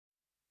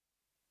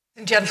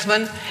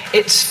Gentlemen,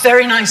 it's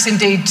very nice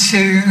indeed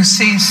to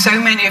see so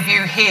many of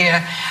you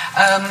here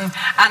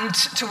and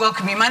to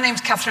welcome you. My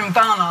name's Sir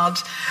Bernard,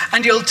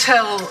 and you'll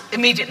tell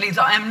immediately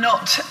that I am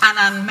not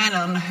Anand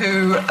Menon,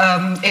 who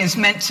is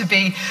meant to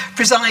be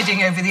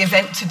presiding over the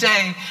event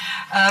today.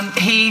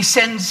 He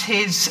sends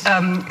his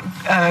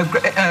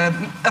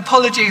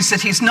apologies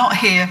that he's not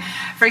here.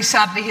 Very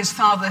sadly, his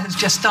father has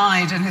just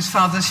died, and his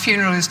father's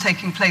funeral is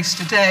taking place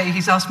today.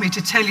 He's asked me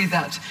to tell you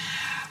that.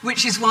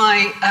 Which is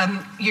why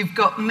you've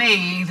got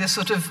me, the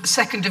sort of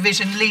second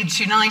division Leeds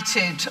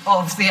United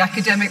of the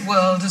academic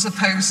world, as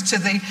opposed to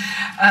the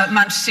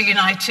Manchester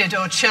United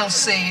or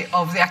Chelsea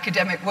of the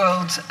academic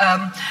world.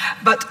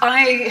 But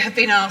I have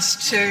been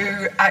asked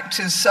to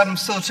act as some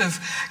sort of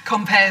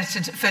compere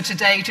for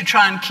today to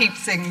try and keep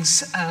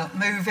things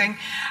moving,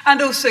 and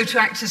also to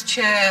act as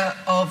chair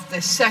of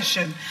this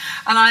session.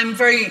 And I'm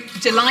very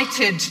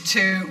delighted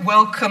to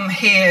welcome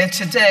here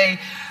today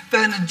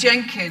Bernard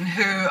Jenkin,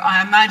 who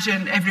I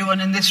imagine everyone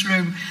in this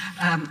room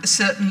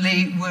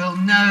certainly will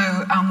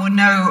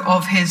know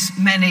of his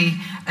many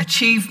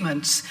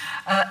achievements.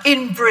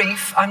 In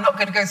brief, I'm not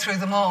going to go through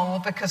them all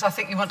because I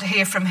think you want to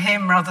hear from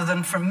him rather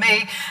than from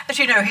me. As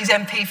you know, he's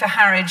MP for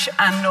Harwich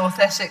and North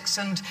Essex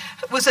and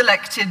was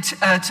elected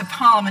to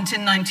Parliament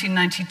in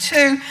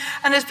 1992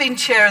 and has been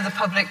chair of the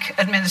Public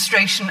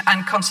Administration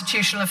and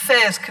Constitutional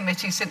Affairs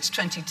Committee since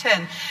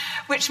 2010,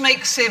 which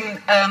makes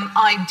him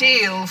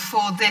ideal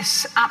for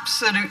this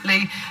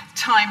absolutely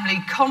timely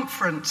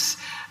conference.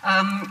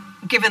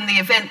 Given the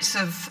events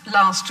of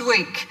last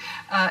week,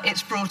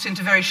 it's brought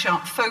into very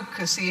sharp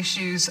focus the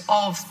issues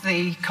of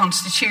the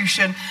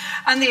Constitution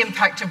and the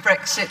impact of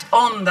Brexit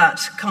on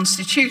that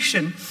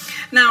Constitution.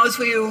 Now, as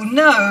we all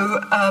know,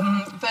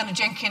 Bernard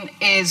Jenkin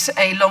is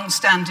a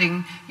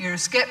long-standing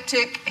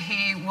Eurosceptic.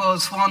 He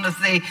was one of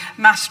the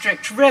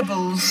Maastricht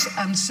rebels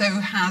and so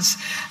has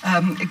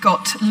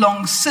got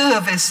long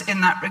service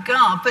in that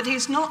regard, but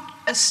he's not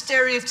a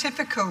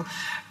stereotypical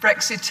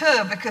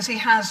Brexiteer because he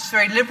has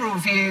very liberal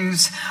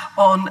views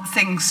on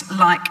things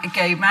like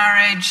gay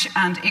marriage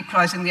and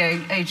equalising the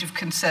age of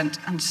consent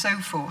and so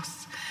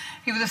forth.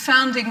 He was a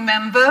founding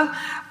member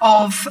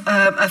of,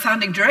 a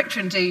founding director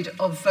indeed,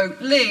 of Vote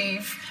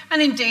Leave,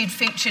 and indeed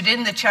featured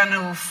in the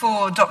Channel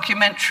 4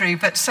 documentary,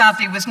 but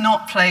sadly was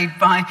not played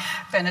by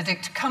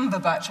Benedict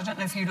Cumberbatch. I don't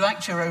know if you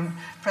liked your own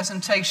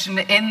presentation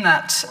in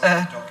that.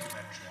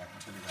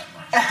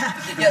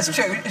 Yeah, it's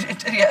true.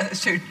 Yeah,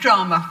 it's true.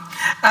 Drama.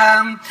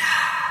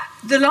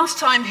 The last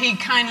time he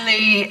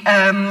kindly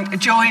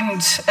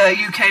joined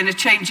UK in a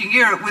Changing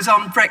Europe was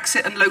on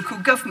Brexit and local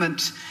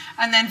government.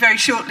 And then very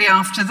shortly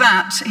after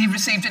that, he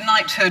received a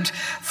knighthood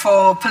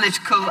for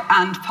political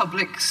and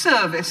public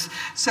service.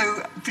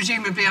 So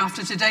presumably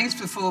after today's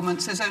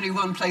performance, there's only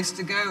one place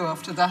to go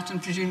after that,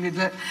 and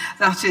presumably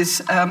that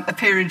is a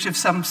peerage of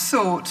some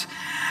sort.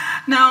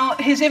 Now,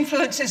 his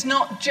influence is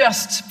not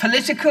just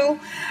political.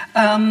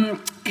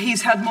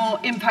 He's had more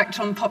impact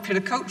on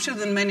popular culture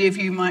than many of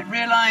you might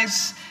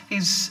realise.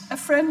 He's a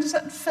friend, is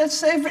that fair to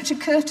say, of Richard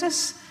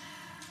Curtis?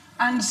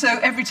 And so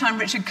every time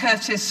Richard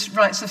Curtis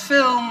writes a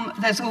film,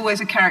 there's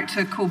always a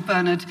character called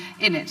Bernard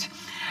in it.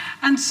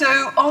 And so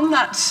on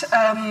that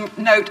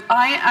note,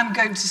 I am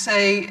going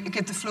to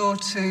give the floor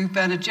to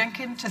Bernard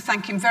Jenkin to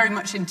thank him very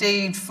much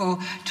indeed for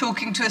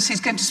talking to us. He's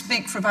going to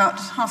speak for about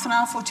half an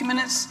hour, 40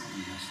 minutes.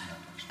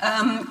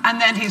 And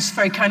then he's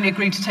very kindly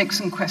agreed to take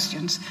some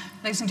questions.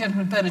 Ladies and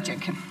gentlemen, Bernard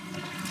Jenkin.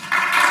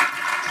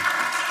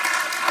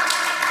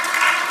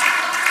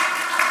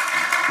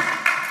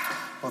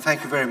 Well,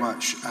 thank you very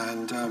much.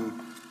 And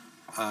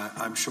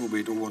I'm sure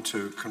we'd all want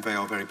to convey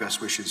our very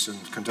best wishes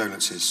and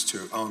condolences to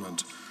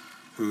Anand,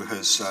 who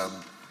has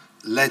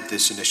led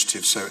this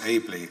initiative so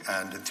ably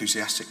and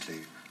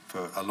enthusiastically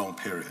for a long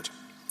period.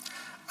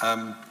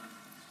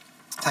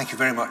 Thank you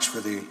very much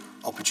for the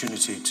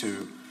opportunity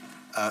to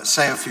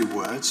say a few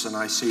words, and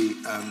I see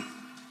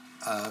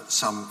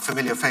some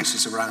familiar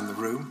faces around the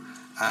room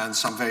and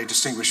some very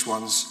distinguished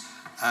ones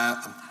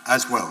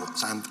as well,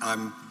 and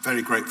I'm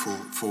very grateful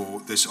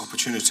for this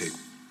opportunity.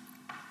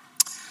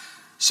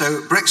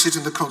 So, Brexit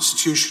and the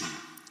Constitution.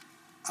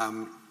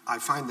 I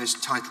find this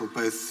title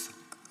both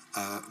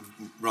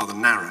rather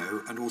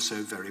narrow and also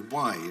very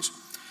wide.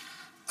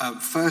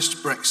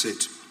 First,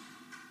 Brexit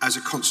as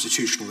a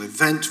constitutional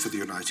event for the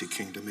United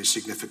Kingdom is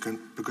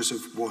significant because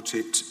of what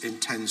it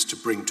intends to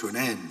bring to an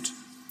end.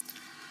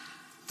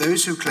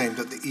 Those who claim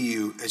that the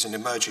EU is an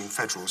emerging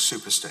federal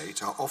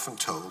superstate are often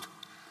told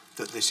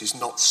that this is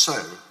not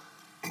so,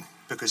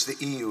 because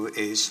the EU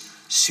is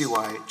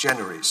sui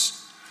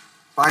generis.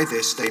 By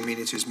this, they mean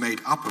it is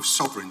made up of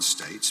sovereign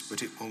states,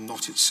 but it will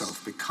not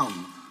itself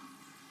become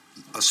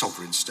a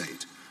sovereign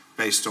state,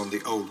 based on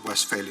the old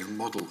Westphalian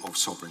model of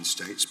sovereign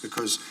states,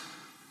 because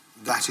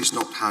that is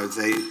not how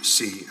they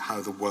see how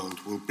the world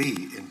will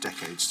be in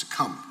decades to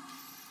come.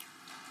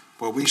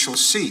 Well, we shall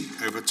see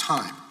over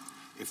time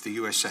if the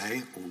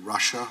USA or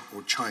Russia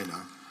or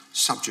China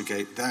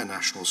subjugate their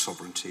national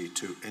sovereignty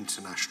to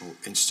international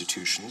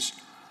institutions.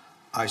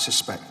 I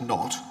suspect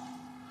not,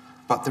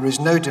 but there is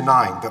no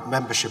denying that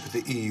membership of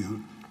the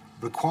EU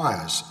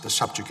requires the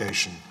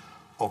subjugation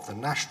of the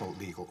national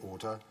legal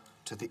order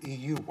to the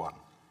EU one.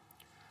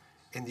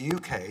 In the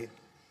UK,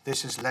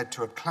 this has led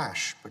to a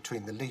clash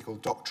between the legal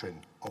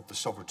doctrine of the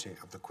sovereignty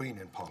of the Queen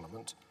in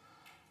Parliament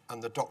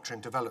and the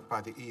doctrine developed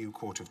by the EU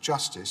Court of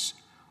Justice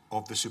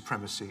of the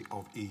supremacy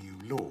of EU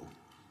law.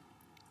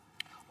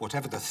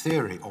 Whatever the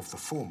theory of the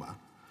former,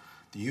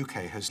 the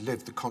UK has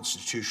lived the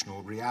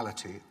constitutional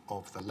reality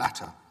of the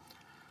latter.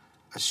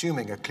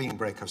 Assuming a clean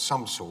break of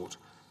some sort,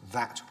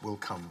 that will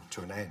come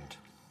to an end.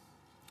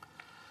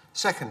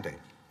 Secondly,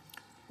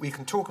 we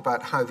can talk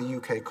about how the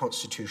UK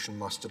constitution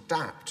must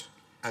adapt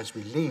as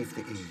we leave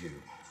the EU.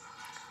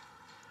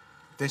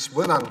 This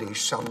will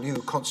unleash some new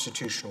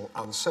constitutional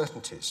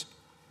uncertainties.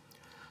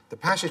 The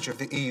passage of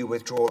the EU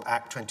Withdrawal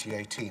Act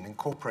 2018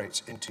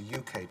 incorporates into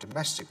UK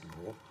domestic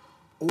law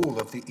all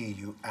of the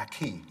EU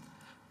acquis,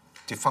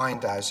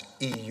 defined as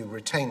EU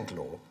retained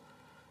law,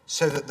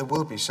 so that there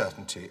will be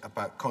certainty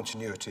about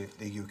continuity of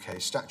the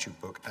UK statute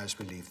book as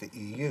we leave the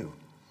EU.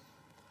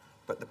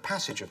 But the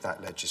passage of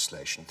that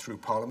legislation through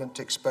Parliament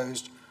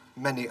exposed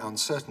many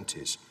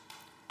uncertainties,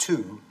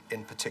 two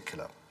in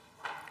particular.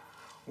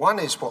 One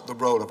is what the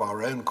role of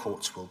our own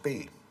courts will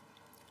be.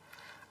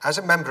 As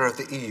a member of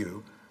the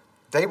EU,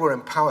 they were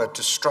empowered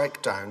to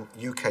strike down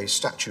UK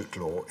statute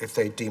law if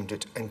they deemed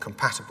it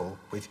incompatible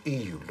with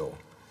EU law,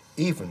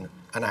 even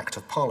an Act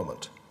of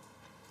Parliament.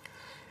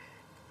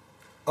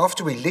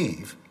 After we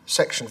leave,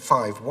 Section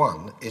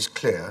 5.1 is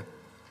clear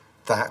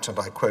that, and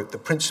I quote, the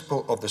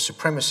principle of the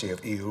supremacy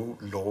of EU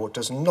law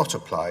does not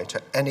apply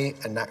to any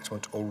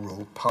enactment or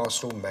rule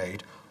passed or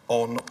made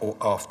on or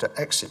after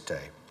exit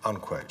day,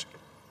 unquote.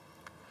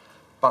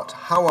 But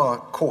how our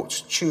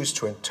courts choose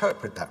to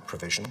interpret that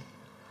provision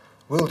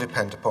will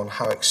depend upon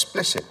how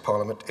explicit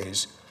Parliament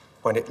is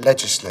when it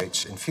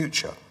legislates in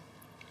future.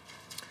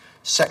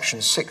 Section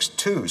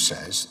 6.2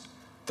 says,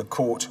 the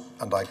court,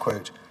 and I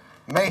quote,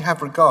 may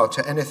have regard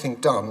to anything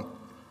done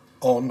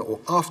on or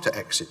after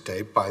exit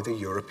day by the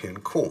European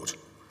Court,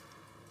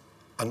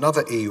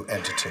 another EU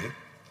entity,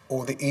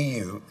 or the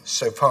EU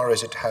so far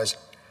as it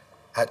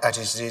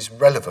is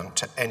relevant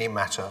to any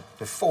matter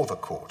before the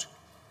court.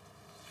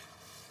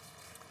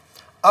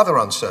 Other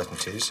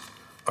uncertainties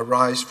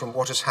arise from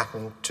what has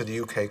happened to the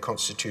UK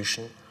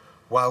Constitution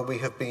while we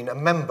have been a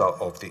member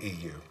of the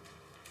EU.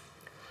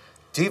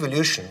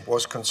 Devolution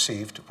was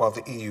conceived while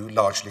the EU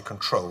largely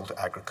controlled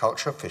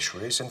agriculture,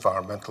 fisheries,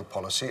 environmental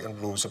policy,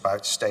 and rules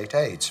about state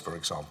aids, for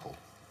example.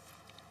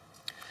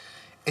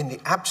 In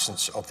the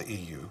absence of the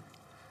EU,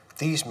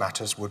 these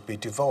matters would be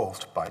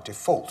devolved by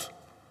default.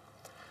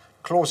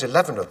 Clause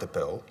 11 of the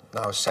bill,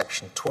 now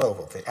Section 12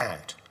 of the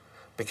Act,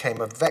 became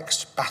a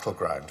vexed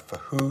battleground for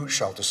who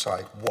shall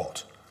decide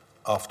what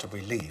after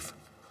we leave.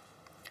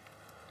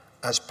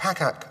 As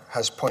PACAC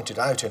has pointed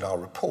out in our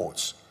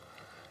reports,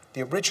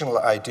 the original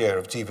idea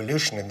of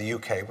devolution in the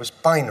UK was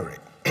binary.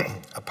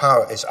 A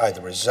power is either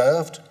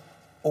reserved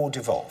or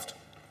devolved.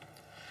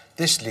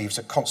 This leaves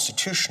a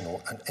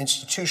constitutional and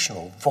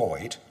institutional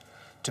void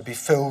to be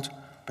filled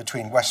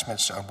between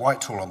Westminster and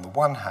Whitehall on the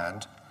one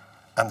hand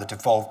and the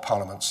devolved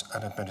parliaments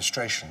and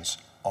administrations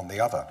on the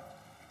other.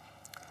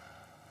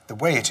 The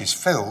way it is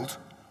filled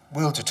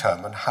will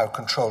determine how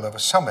control over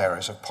some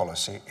areas of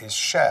policy is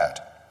shared,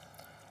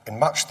 in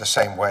much the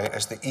same way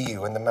as the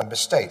EU and the member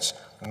states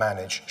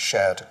manage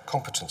shared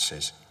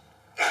competencies.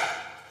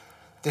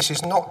 This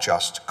is not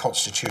just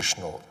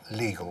constitutional,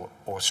 legal,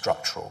 or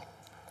structural.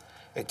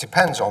 It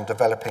depends on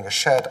developing a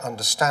shared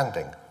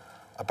understanding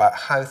about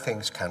how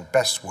things can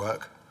best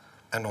work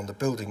and on the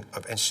building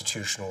of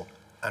institutional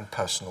and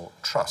personal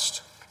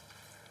trust.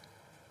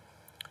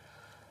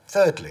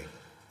 Thirdly,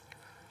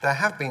 there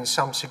have been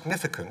some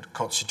significant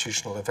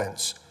constitutional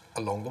events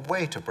along the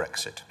way to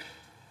Brexit,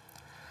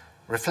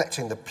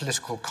 reflecting the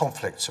political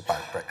conflicts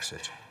about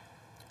Brexit.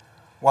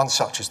 One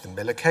such is the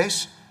Miller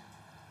case,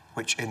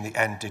 which in the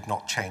end did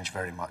not change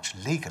very much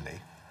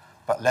legally,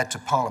 but led to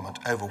Parliament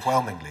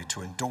overwhelmingly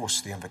to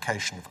endorse the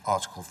invocation of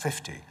Article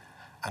 50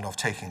 and of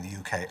taking the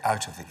UK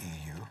out of the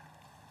EU.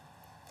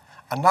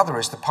 Another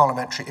is the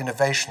parliamentary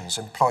innovations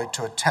employed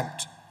to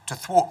attempt to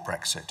thwart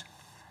Brexit.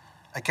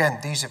 Again,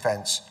 these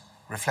events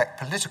reflect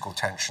political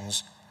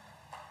tensions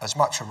as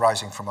much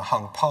arising from a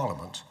hung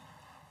Parliament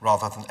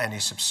rather than any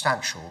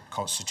substantial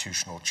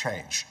constitutional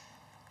change.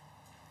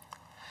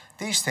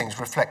 These things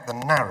reflect the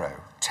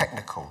narrow,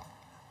 technical,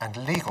 and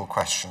legal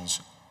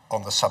questions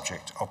on the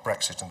subject of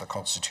Brexit and the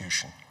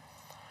Constitution.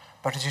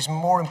 But it is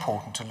more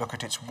important to look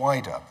at its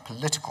wider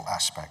political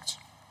aspects.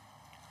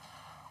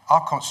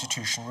 Our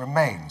Constitution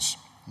remains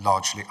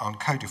largely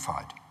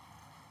uncodified,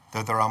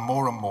 though there are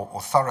more and more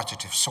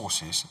authoritative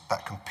sources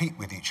that compete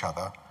with each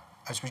other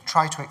as we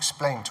try to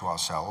explain to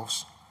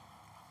ourselves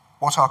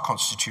what our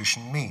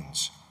Constitution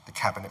means, the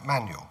Cabinet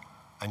Manual,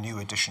 a new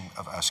edition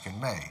of Erskine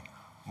May,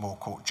 more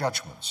court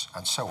judgments,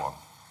 and so on.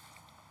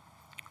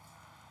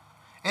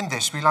 In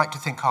this, we like to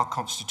think our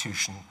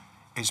Constitution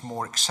is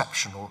more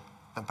exceptional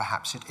than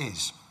perhaps it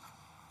is.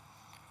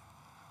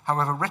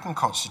 However, written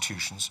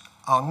constitutions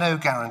are no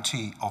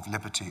guarantee of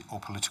liberty or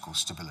political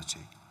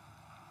stability.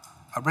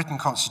 a written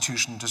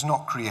constitution does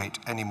not create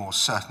any more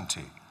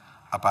certainty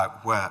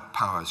about where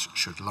powers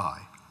should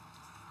lie.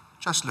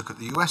 Just look at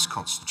the US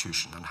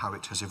Constitution and how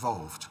it has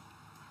evolved.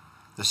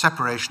 The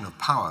separation of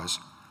powers,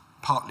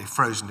 partly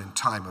frozen in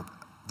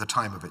the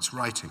time of its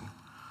writing,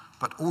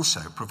 but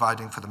also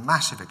providing for the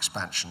massive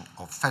expansion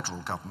of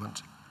federal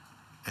government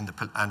in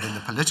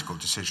the political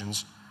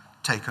decisions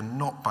taken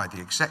not by the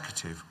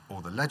executive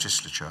or the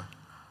legislature,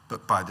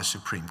 but by the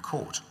Supreme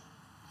Court.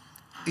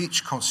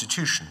 Each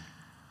constitution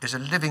is a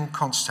living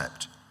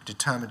concept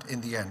determined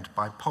in the end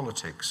by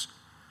politics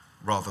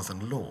rather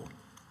than law.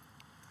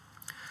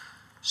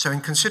 So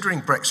in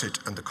considering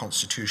Brexit and the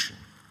constitution,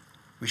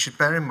 we should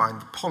bear in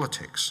mind the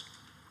politics,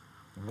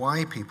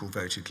 why people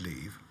voted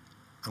leave,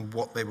 and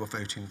what they were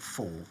voting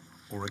for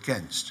or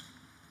against.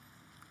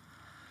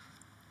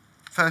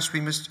 First,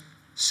 we must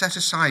set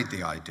aside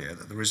the idea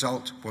that the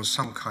result was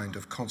some kind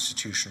of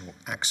constitutional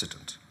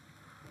accident,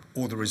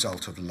 or the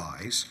result of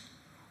lies,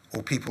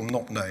 or people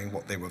not knowing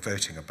what they were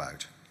voting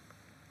about.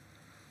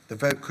 The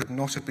vote could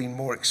not have been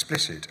more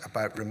explicit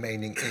about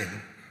remaining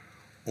in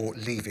or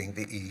leaving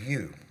the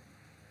EU.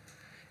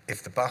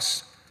 If the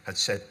bus had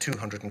said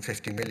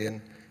 250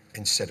 million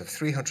instead of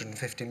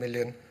 350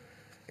 million,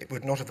 it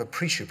would not have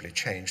appreciably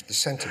changed the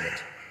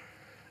sentiment.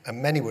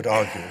 And many would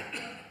argue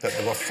that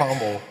there were far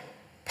more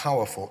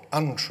powerful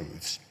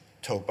untruths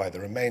told by the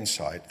Remain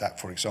side, that,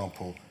 for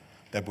example,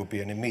 there would be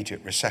an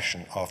immediate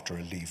recession after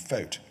a leave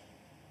vote.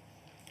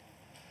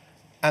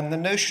 And the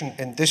notion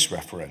in this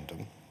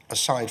referendum,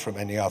 aside from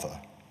any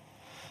other,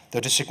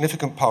 that a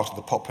significant part of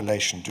the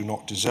population do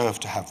not deserve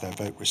to have their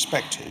vote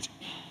respected,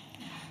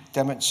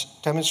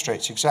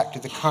 demonstrates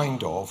exactly the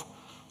kind of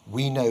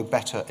we know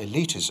better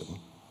elitism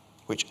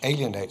which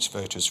alienates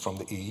voters from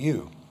the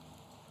EU.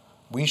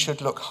 We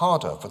should look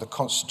harder for the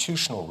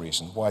constitutional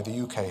reason why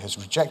the UK has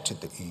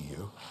rejected the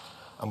EU,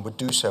 and would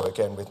do so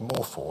again with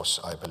more force,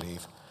 I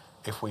believe,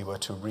 if we were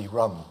to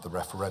rerun the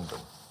referendum.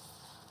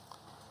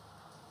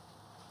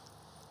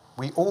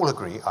 We all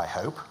agree, I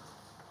hope,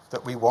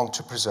 that we want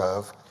to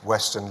preserve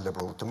Western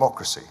liberal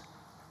democracy,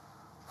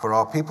 for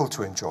our people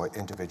to enjoy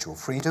individual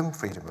freedom,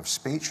 freedom of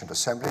speech and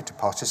assembly, to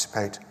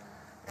participate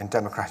in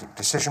democratic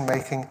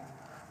decision-making,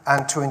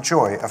 and to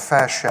enjoy a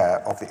fair share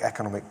of the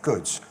economic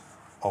goods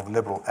of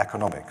liberal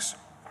economics.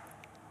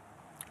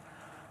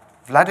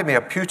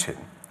 Vladimir Putin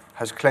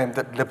has claimed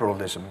that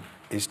liberalism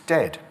is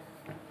dead.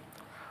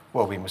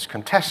 Well, we must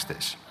contest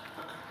this.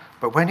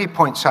 But when he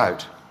points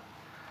out,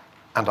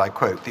 and I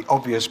quote, the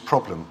obvious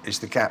problem is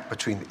the gap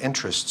between the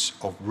interests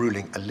of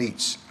ruling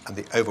elites and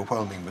the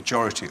overwhelming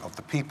majority of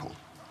the people,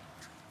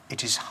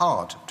 it is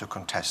hard to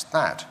contest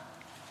that.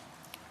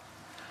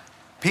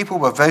 People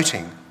were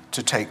voting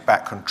to take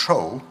back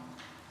control,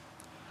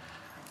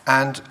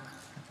 and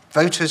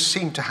voters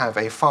seem to have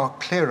a far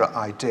clearer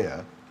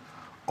idea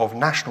of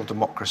national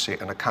democracy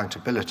and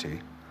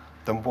accountability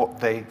than what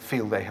they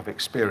feel they have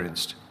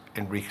experienced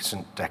in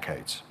recent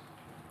decades.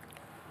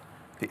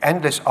 The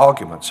endless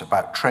arguments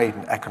about trade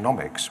and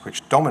economics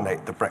which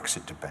dominate the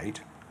Brexit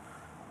debate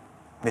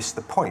miss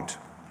the point.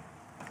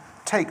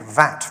 Take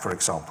VAT, for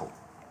example.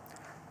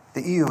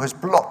 The EU has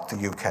blocked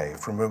the UK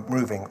from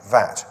removing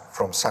VAT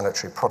from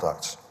sanitary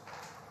products.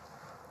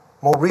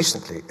 More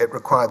recently, it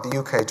required the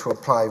UK to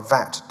apply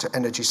VAT to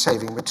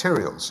energy-saving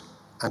materials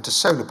and to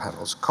solar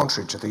panels,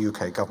 contrary to the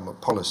UK government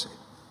policy.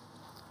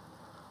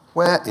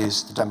 Where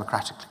is the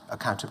democratic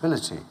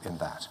accountability in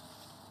that?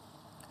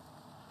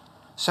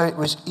 So it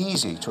was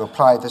easy to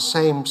apply the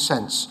same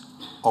sense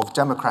of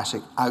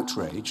democratic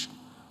outrage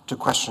to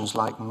questions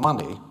like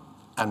money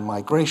and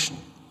migration.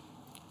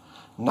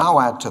 Now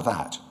add to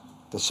that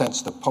the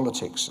sense that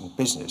politics and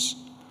business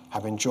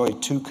have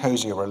enjoyed too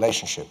cosy a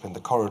relationship in the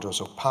corridors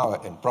of power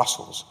in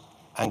Brussels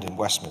and in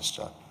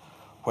Westminster,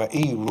 where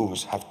EU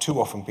rules have too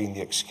often been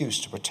the excuse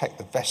to protect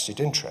the vested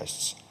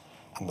interests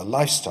and the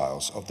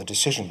lifestyles of the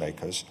decision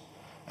makers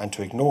and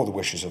to ignore the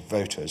wishes of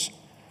voters,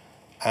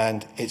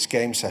 and its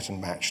game set and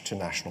match to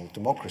national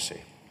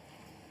democracy.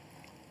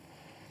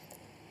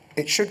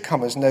 It should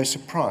come as no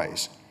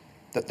surprise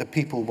that the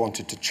people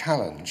wanted to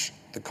challenge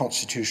the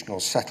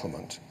constitutional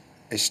settlement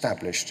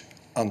established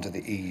under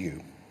the EU.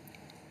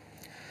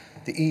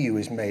 The EU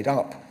is made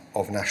up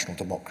of national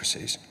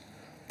democracies,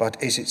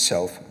 but is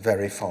itself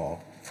very far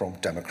from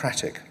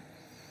democratic.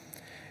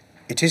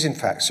 It is in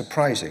fact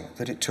surprising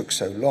that it took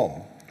so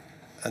long,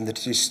 and that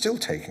it is still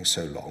taking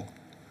so long,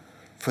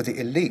 for the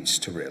elites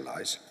to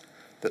realise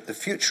that the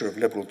future of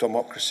liberal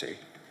democracy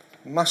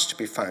must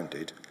be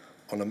founded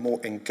on a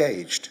more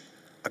engaged,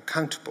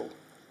 accountable,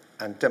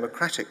 and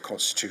democratic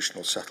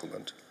constitutional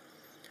settlement,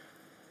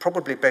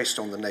 probably based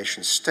on the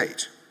nation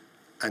state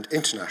and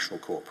international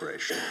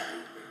cooperation,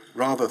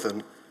 rather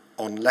than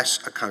on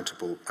less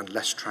accountable and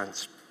less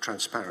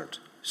transparent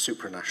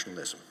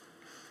supranationalism.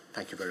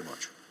 Thank you very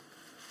much.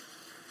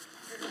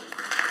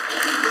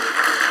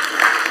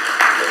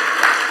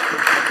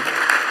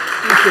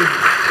 Thank you.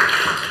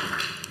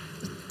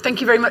 Thank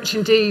you very much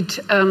indeed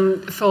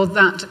for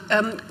that.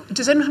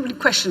 Does anyone have any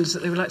questions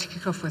that they would like to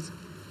kick off with?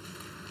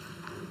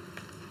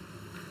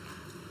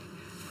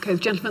 Okay, the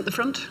gentleman at the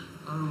front.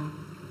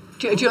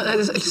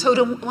 Just hold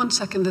on 1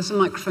 second, there's a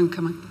microphone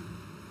coming.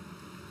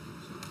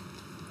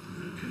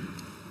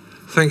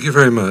 Thank you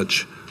very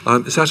much.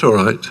 Is that all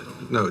right?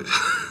 No.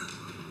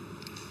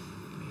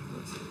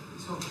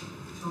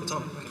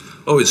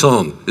 Oh, it's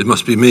on. It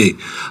must be me.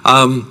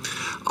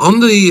 On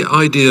the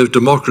idea of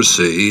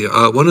democracy,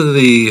 one of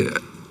the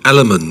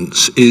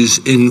elements is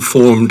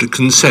informed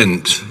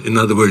consent. In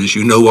other words,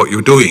 you know what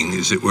you're doing,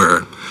 as it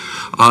were.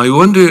 I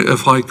wonder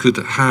if I could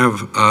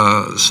have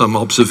some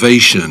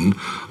observation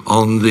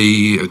on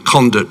the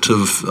conduct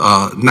of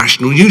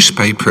national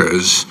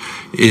newspapers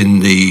in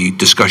the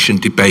discussion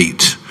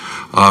debate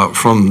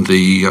from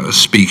the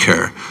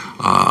speaker.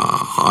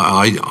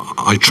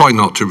 I try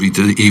not to read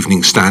the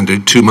Evening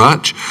Standard too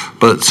much,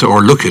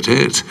 or look at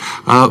it.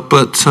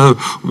 But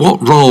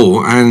what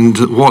role and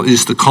what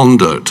is the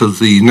conduct of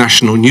the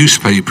national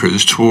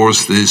newspapers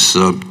towards this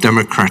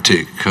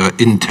democratic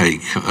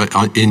intake,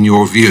 in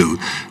your view?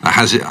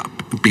 Has it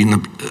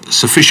been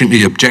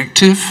sufficiently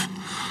objective?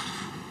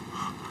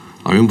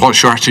 I mean,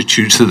 what's your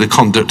attitude to the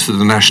conduct of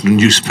the national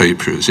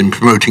newspapers in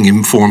promoting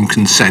informed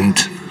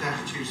consent?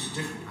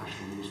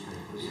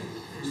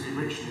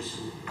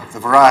 The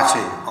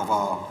variety of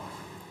our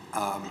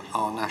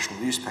national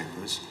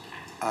newspapers,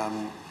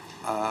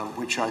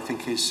 which I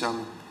think is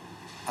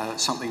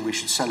something we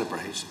should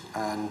celebrate,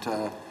 and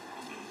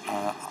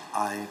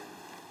I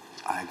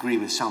agree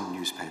with some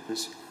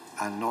newspapers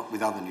and not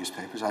with other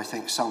newspapers. I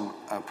think some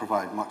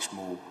provide much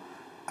more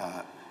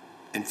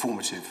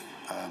informative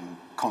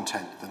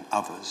content than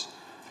others,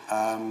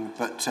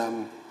 but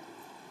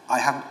I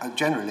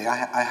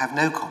have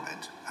no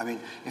comment. I mean,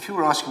 if you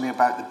were asking me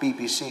about the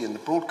BBC and the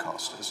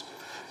broadcasters,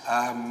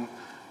 I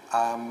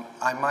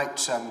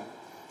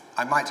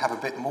might have a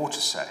bit more to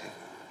say,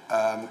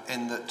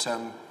 in that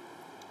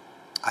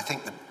I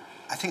think the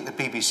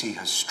BBC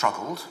has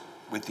struggled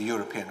with the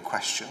European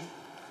question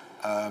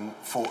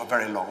for a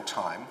very long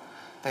time.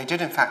 They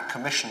did in fact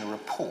commission a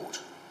report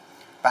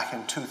back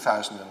in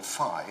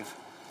 2005,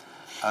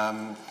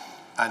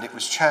 and it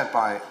was chaired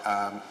by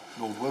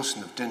Lord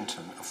Wilson of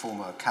Dinton, a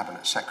former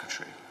cabinet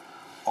secretary,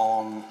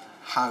 on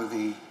how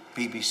the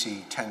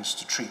BBC tends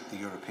to treat the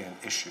European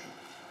issue.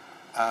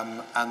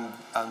 And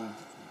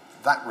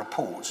that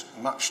report,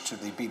 much to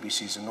the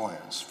BBC's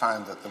annoyance,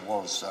 found that there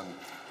was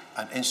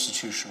an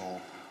institutional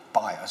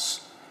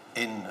bias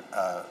in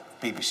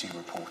BBC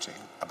reporting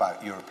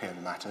about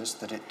European matters,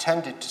 that it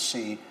tended to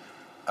see,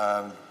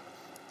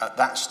 at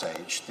that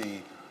stage,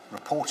 the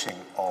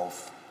reporting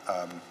of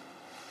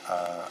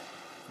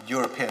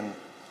European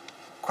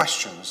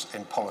questions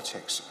in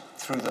politics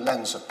through the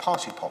lens of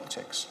party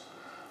politics,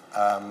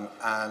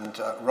 and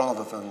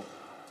rather than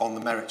on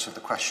the merits of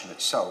the question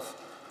itself.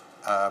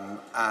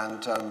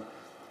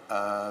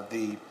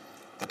 The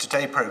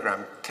Today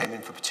programme came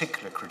in for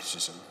particular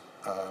criticism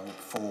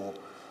for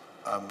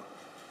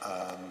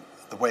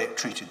the way it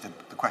treated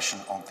the question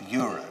of the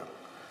euro.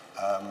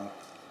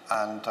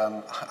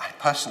 I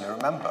personally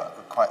remember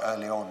quite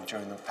early on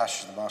during the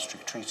passage of the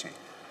Maastricht Treaty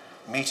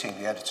meeting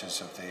the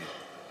editors of the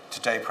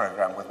Today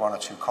programme with one or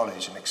two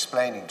colleagues and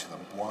explaining to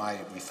them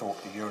why we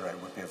thought the euro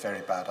would be a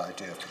very bad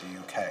idea for the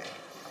UK.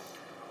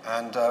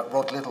 And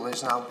Rod Liddell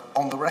is now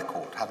on the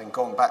record, having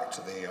gone back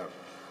to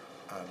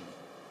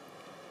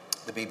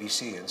the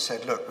BBC and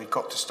said, look, we've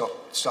got to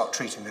start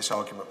treating this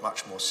argument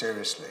much more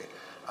seriously.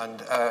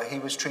 And he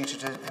was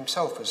treated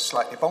himself as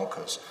slightly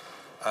bonkers,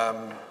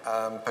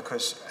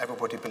 because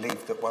everybody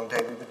believed that one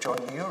day we would join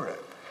the euro.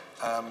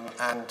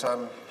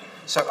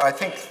 So I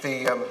think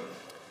the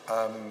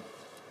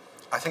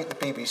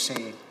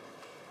BBC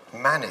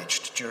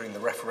managed during the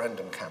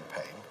referendum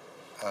campaign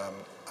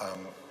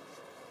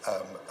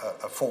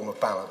a form of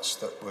balance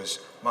that was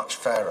much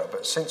fairer.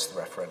 But since the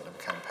referendum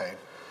campaign,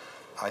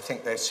 I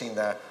think they've seen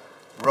their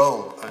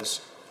role as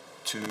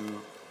to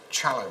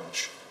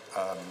challenge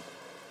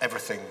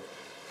everything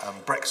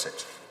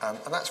Brexit. And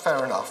that's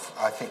fair enough.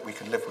 I think we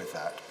can live with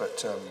that.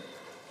 But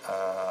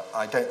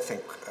I don't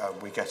think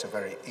we get a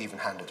very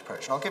even-handed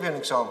approach. And I'll give you an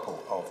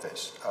example of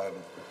this.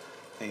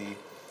 The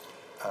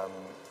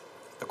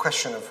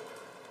question of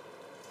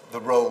the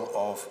role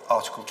of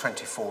Article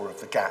 24 of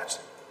the GATT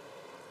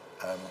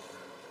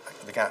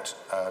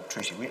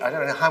treaty. I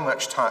don't know how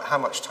much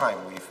time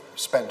we've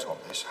spent on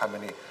this, how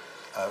many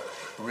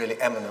really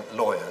eminent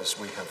lawyers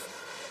we have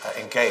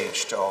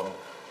engaged on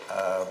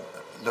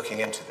looking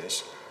into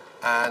this.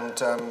 And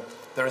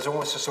there is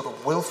almost a sort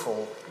of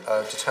willful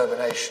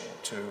determination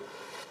to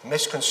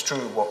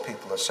misconstrue what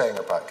people are saying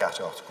about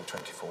GATT Article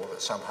 24,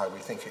 that somehow we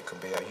think it can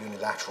be a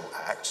unilateral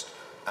act,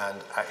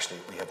 and actually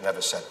we have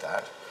never said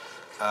that.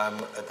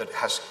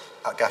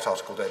 GATT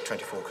Article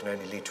 24 can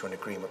only lead to an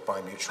agreement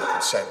by mutual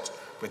consent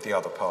with the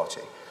other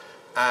party.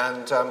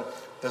 And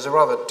there's a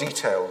rather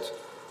detailed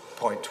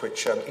point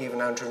which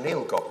even Andrew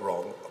Neil got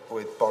wrong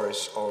with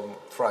Boris on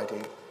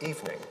Friday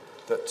evening,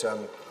 that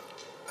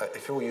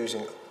if you're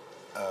using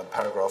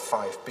paragraph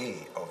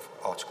 5b of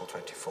Article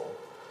 24,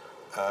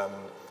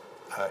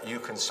 you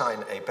can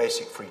sign a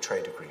basic free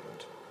trade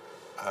agreement,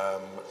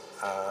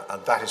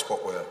 and that is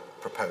what we're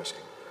proposing.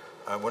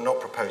 we're not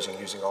proposing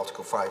using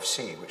Article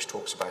 5C, which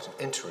talks about an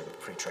interim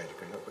free trade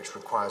agreement, which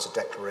requires a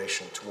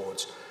declaration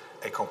towards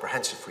a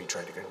comprehensive free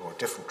trade agreement or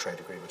different trade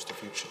agreements at a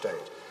future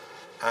date.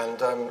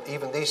 And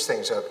even these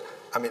things are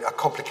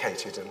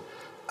complicated, and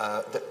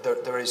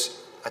there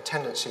is a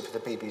tendency for the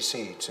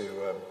BBC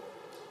to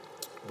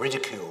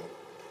ridicule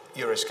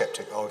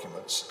Eurosceptic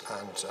arguments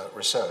and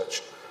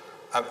research.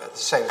 The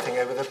same thing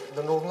over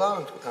the Northern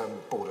Ireland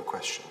border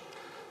question.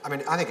 I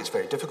mean, I think it's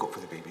very difficult for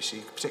the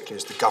BBC, particularly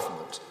as the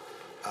government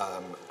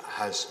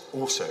has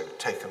also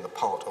taken the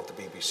part of the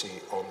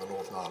BBC on the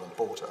Northern Ireland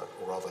border,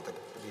 or rather the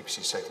BBC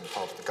has taken the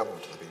part of the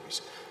government of the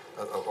BBC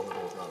on the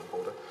Northern Ireland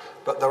border.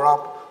 But there are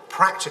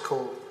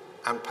practical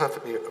and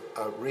perfectly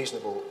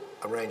reasonable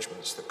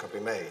arrangements that could be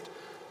made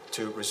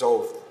to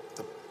resolve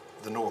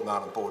the Northern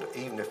Ireland border,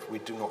 even if we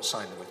do not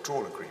sign the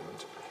withdrawal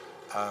agreement,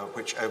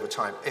 which over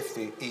time, if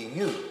the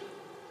EU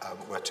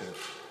were to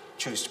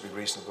choose to be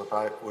reasonable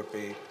about it, would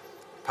be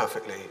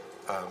perfectly,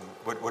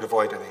 would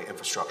avoid any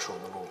infrastructure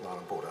on the Northern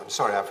Ireland border. I'm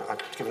sorry,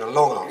 I've given a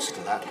long answer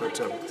to that, but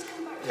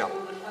yeah.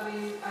 I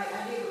mean, I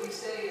hear what you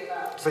say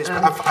about...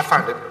 But I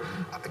found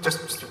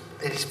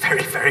it is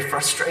very, very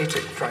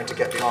frustrating trying to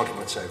get the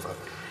arguments over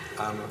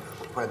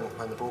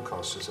when the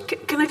broadcasters are...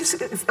 Can I just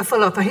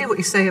follow up? I hear what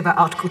you say about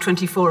Article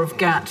 24 of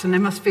GATT, and there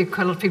must be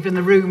quite a lot of people in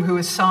the room who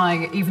are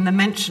sighing at even the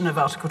mention of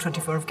Article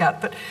 24 of GATT.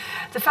 But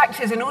the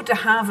fact is, in order to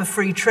have a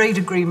free trade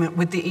agreement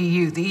with the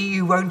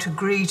EU won't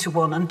agree to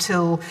one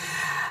until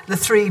the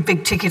three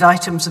big ticket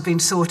items have been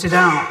sorted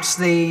out: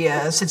 the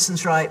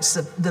citizens' rights,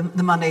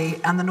 the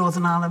money, and the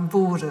Northern Ireland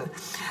border.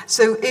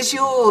 So is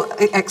your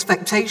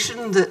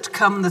expectation that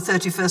come the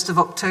 31st of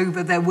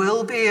October there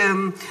will be,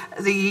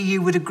 the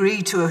EU would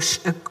agree to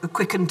a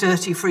quick and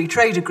dirty free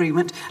trade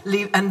agreement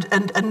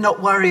and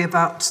not worry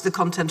about the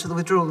content of the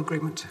withdrawal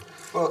agreement?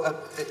 Well,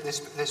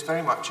 this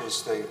very much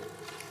is the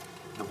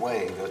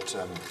way that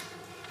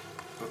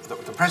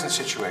the present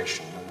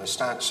situation and the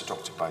stance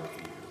adopted by the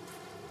EU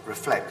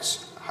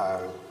reflects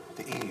how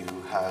the EU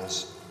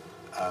has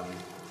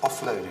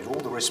offloaded all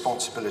the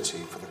responsibility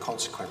for the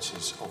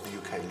consequences of the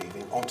UK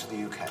leaving onto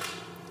the UK.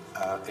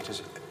 It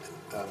is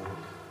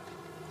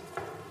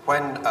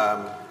when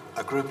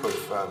a group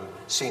of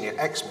senior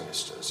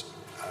ex-ministers,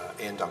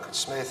 Ian Duncan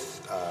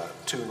Smith,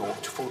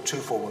 two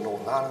former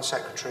Northern Ireland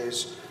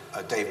secretaries,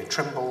 David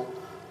Trimble,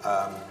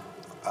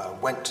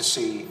 went to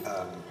see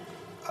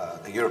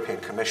the European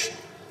Commission.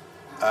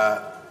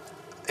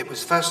 It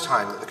was the first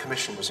time that the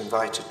Commission was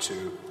invited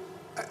to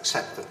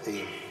accept that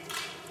the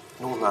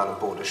Northern Ireland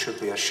border should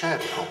be a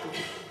shared problem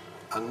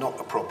and not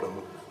a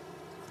problem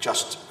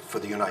just for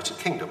the United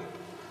Kingdom.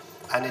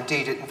 And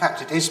indeed, in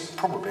fact, it is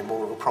probably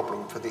more of a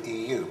problem for the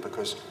EU,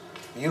 because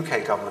the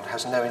UK government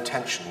has no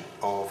intention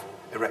of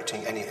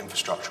erecting any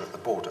infrastructure at the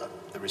border.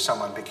 There is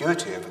some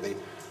ambiguity over the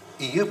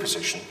EU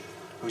position,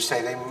 who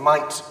say they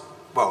might,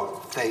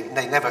 well, they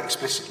never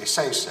explicitly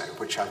say so,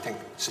 which I think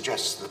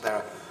suggests that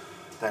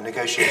their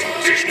negotiating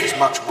position is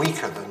much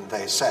weaker than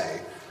they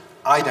say.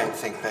 I don't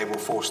think they will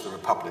force the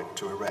Republic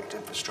to erect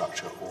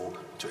infrastructure or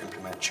to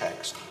implement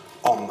checks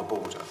on the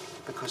border,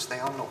 because they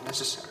are not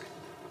necessary.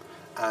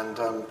 And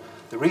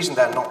the reason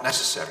they're not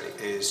necessary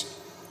is,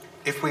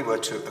 if we were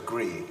to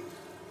agree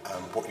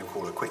what you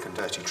call a quick and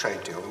dirty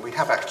trade deal, and we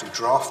have actually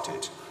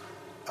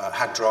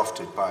had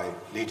drafted by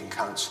leading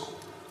counsel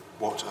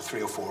what a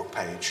 3 or 4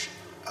 page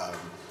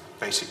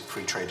basic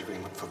free trade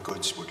agreement for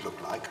goods would look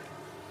like.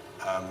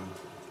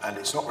 And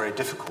it's not very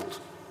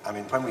difficult. I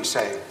mean, when we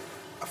say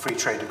a free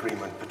trade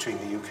agreement between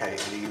the UK and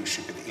the EU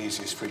should be the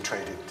easiest free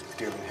trade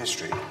deal in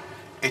history,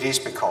 it is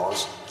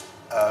because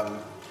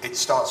it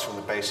starts from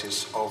the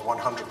basis of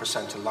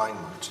 100%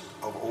 alignment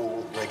of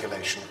all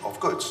regulation of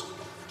goods.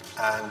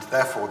 And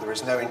therefore, there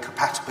is no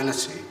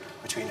incompatibility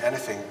between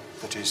anything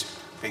that is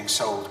being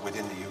sold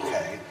within the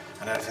UK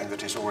and anything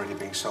that is already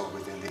being sold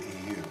within the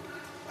EU.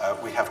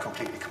 We have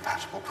completely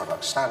compatible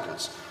product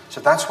standards.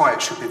 So that's why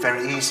it should be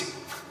very easy.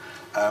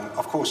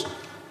 Of course,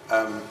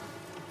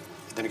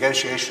 the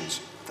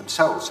negotiations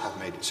themselves have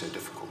made it so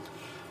difficult.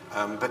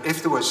 But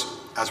if there was,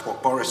 as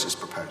what Boris is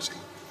proposing,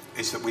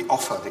 is that we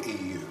offer the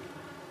EU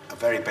a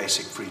very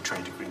basic free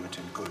trade agreement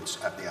in goods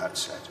at the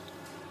outset,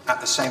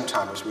 at the same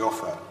time as we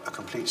offer a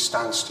complete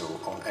standstill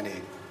on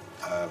any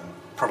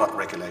product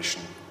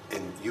regulation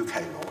in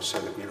UK law, so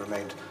that we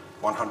remained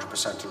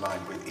 100%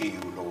 aligned with EU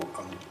law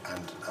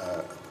and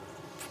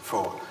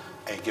for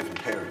a given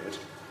period,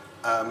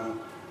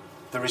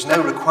 there is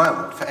no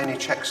requirement for any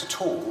checks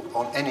at all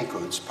on any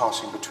goods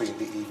passing between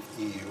the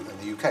EU and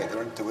the UK.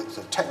 There is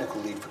a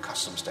technical need for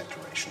customs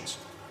declarations.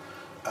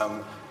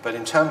 But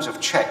in terms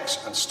of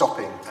checks and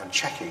stopping and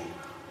checking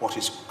what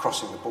is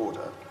crossing the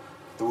border,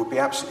 there would be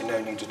absolutely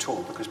no need at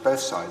all, because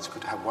both sides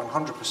could have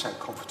 100%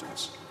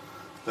 confidence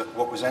that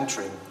what was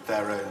entering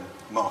their own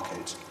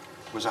market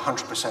was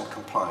 100%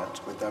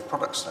 compliant with their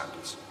product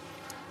standards.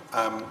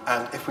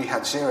 And if we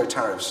had zero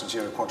tariffs and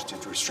zero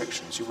quantitative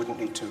restrictions, you wouldn't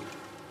need to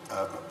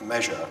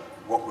measure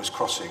what was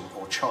crossing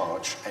or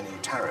charge any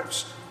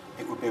tariffs.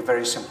 It would be a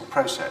very simple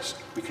process.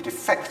 We could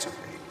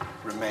effectively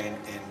remain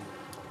in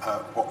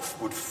what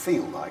would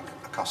feel like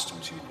a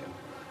customs union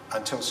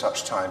until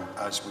such time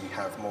as we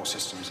have more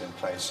systems in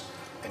place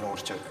in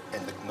order to,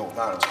 in the Northern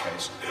Ireland's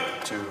case,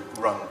 to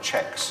run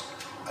checks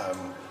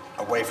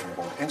away from the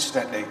border.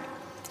 Incidentally,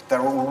 there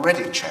are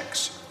already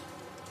checks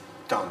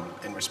done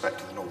in respect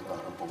to the Northern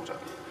Ireland border.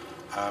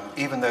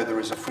 Even though there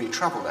is a free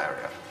travel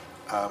area,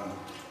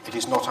 it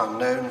is not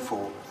unknown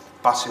for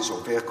buses or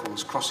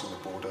vehicles crossing the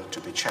border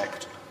to be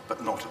checked,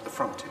 but not at the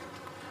frontier.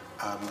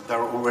 There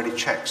are already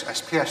checks,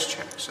 SPS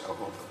checks,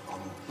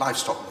 on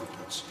livestock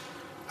movements,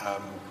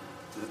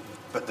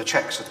 but the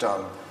checks are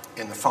done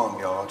in the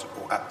farmyard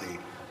or at the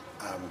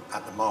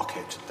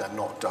market. They're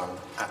not done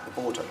at the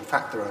border. In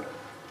fact,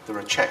 there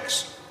are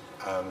checks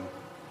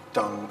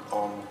done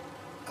on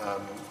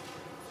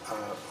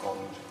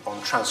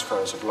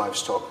transfers of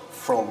livestock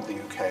from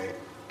the UK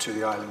to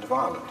the island of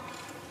Ireland.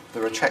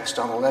 There are checks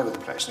done all over the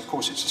place, and of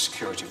course it's a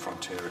security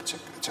frontier,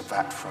 it's a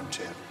VAT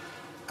frontier.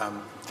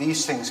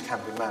 These things can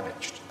be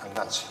managed, and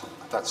that's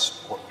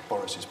what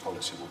Boris's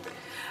policy will be.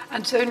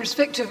 And so in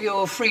respect of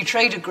your free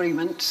trade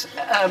agreement,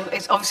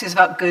 it's obviously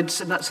about goods,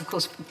 and that's of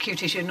course a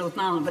acute issue in Northern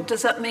Ireland, but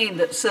does that mean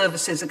that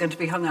services are going to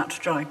be hung out to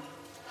dry?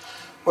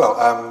 Well,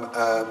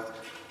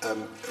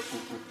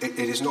 it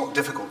is not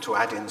difficult to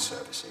add in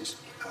services.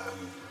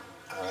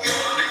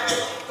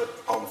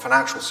 On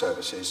financial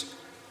services,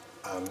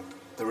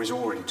 there is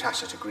already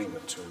tacit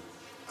agreement to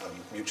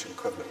mutual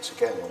equivalence.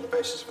 Again, on the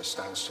basis of a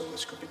standstill,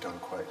 this could be done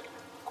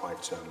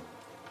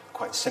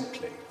quite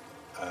simply.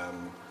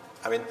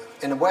 I mean,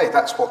 in a way,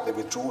 that's what the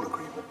withdrawal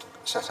agreement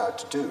set out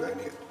to do.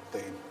 Only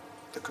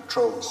the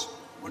controls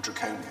were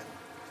draconian,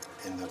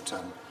 in that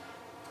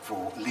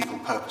for legal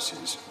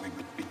purposes, we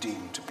would be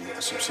deemed to be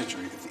a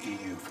subsidiary of the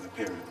EU for the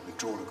period of the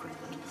withdrawal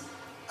agreement.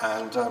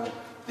 And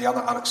the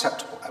other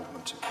unacceptable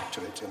element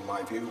to it, in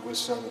my view,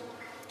 was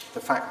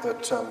the fact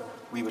that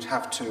we would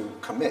have to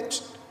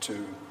commit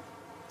to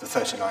the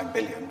 39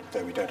 billion,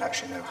 though we don't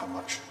actually know how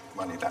much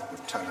money that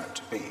would turn out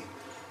to be,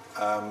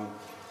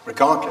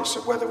 regardless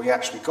of whether we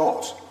actually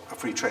got a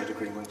free trade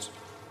agreement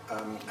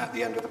at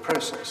the end of the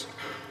process.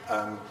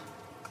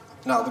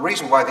 Now, the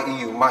reason why the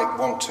EU might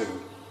want to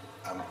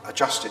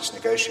adjust its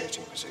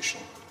negotiating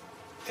position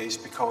is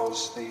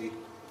because the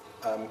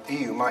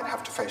EU might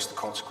have to face the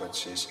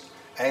consequences,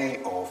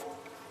 of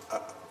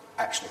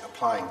actually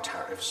applying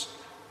tariffs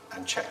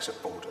and checks at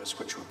borders,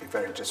 which would be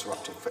very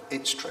disruptive for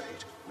its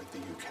trade with the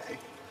UK.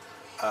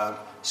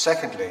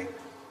 Secondly,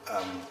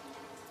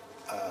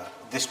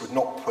 this would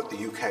not put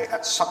the UK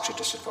at such a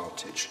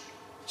disadvantage,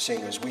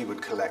 seeing as we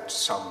would collect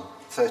some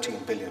 13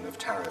 billion of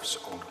tariffs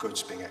on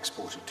goods being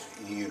exported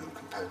to the EU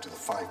compared to the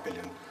 5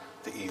 billion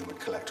the EU would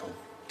collect on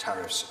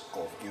tariffs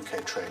of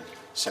UK trade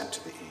sent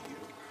to the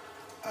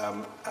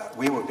EU.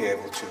 We would be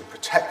able to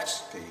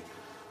protect the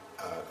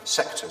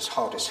sectors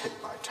hardest hit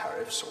by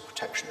tariffs or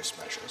protectionist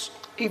measures.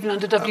 Even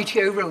under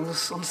WTO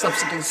rules on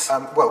subsidies?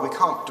 Well, we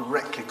can't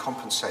directly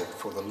compensate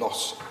for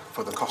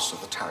the cost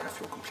of the tariff.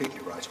 You're completely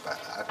right about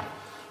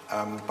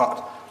that.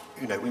 But,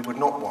 we would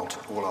not want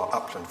all our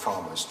upland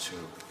farmers to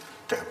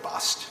go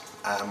bust,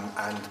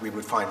 and we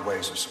would find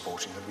ways of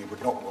supporting them.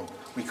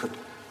 We could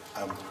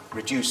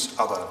reduce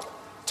other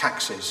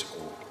taxes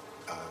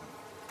or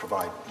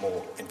provide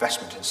more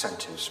investment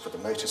incentives for the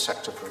motor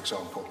sector, for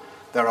example.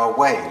 There are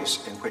ways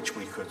in which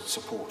we could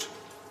support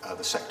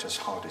the sectors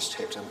hardest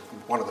hit, and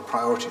one of the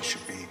priorities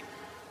should be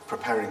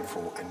preparing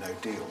for a no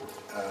deal,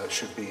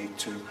 should be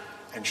to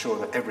ensure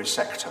that every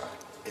sector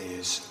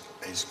is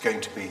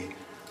going to be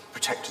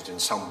protected in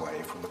some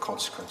way from the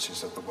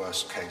consequences of the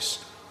worst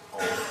case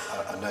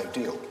of a no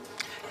deal.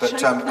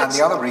 But and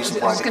the other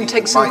reason why the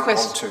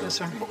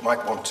EU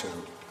might want to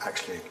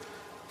actually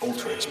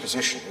alter its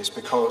position is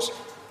because,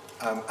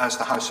 as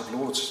the House of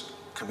Lords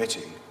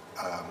Committee,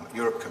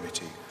 Europe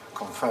Committee,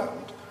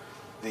 confirmed,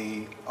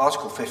 the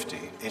Article 50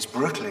 is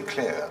brutally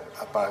clear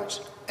about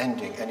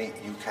ending any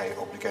UK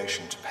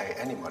obligation to pay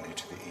any money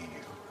to the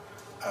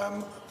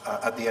EU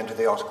at the end of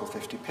the Article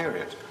 50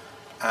 period.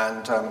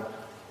 And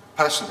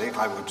personally,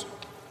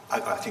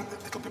 I think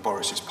that it'll be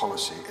Boris's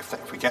policy,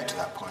 if we get to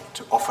that point,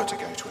 to offer to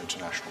go to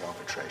international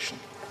arbitration.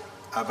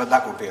 But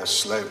that would be a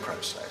slow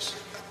process.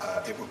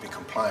 It would be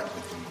compliant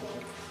with the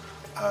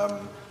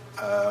law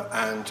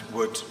and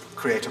would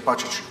create a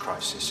budgetary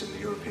crisis in the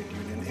European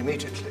Union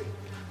immediately.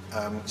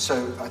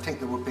 So I think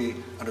there would be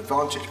an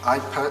advantage.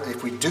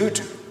 If we do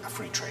a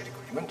free trade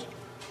agreement,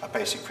 a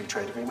basic free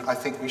trade agreement, I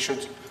think we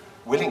should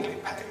willingly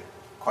pay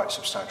quite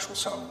substantial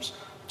sums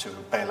to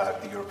bail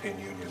out the European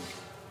Union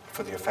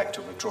for the effect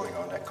of withdrawing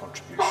our net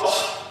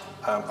contributions.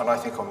 And I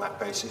think on that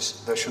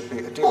basis there should be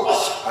a deal.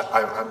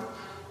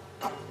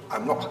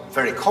 I'm not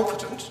very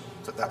confident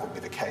that will be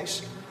the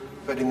case,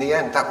 but in the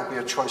end that will be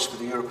a choice for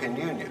the European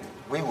Union.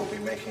 We will be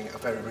making a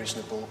very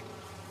reasonable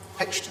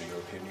pitch to the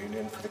European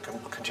Union for the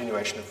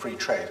continuation of free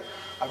trade.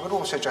 I would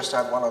also just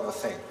add one other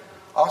thing.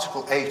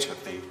 Article 8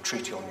 of the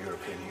Treaty on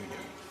European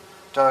Union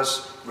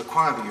does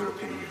require the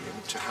European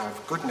Union to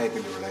have good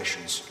neighbourly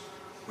relations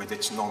with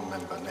its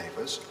non-member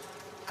neighbours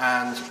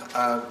and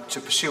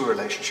to pursue a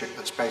relationship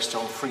that's based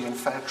on free and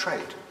fair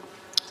trade.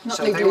 Not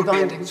So they legally would be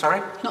binding.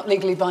 sorry? Not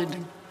legally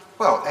binding.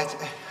 Well,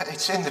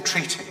 it's in the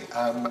treaty,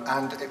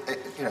 and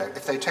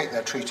if they take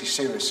their treaty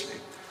seriously,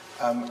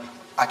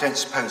 I don't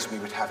suppose we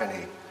would have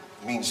any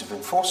means of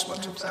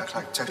enforcement of that.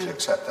 I totally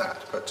accept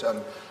that, but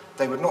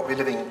they would not be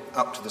living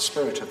up to the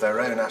spirit of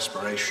their own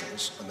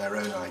aspirations and their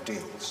own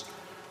ideals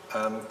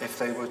if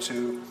they were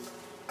to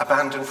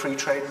abandon free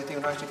trade with the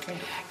United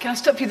Kingdom. Can I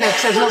stop you there?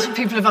 Because there's lots of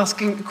people have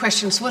asking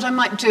questions. So what I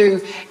might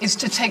do is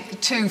to take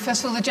two.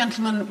 First of all, the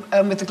gentleman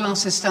with the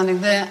glasses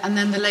standing there, and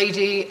then the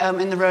lady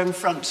in the row in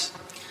front.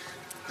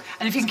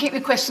 And if you can keep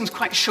your questions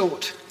quite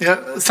short.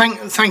 Yeah,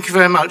 thank you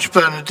very much,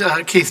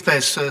 Bernard. Keith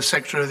Best,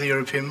 Secretary of the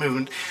European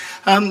Movement.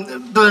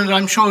 Bernard,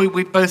 I'm sure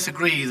we both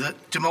agree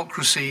that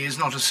democracy is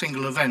not a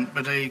single event,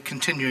 but a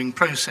continuing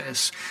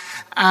process.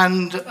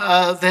 And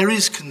there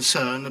is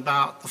concern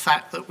about the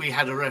fact that we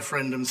had a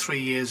referendum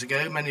 3 years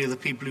ago. Many of the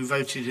people who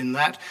voted in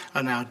that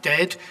are now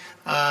dead.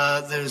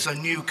 There's a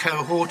new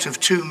cohort of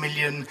 2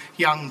 million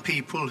young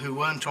people who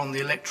weren't on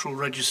the electoral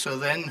register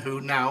then,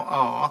 who now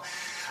are.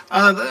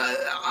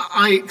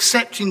 I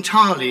accept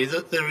entirely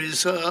that there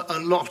is a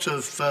lot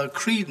of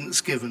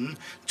credence given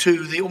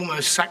to the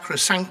almost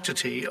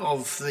sacrosanctity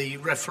of the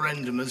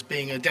referendum as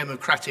being a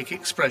democratic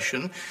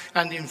expression,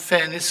 and in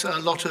fairness, a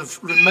lot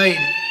of remain.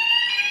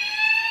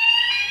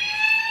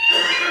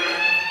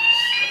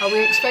 Are we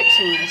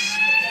expecting this?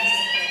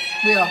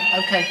 We are,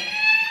 okay.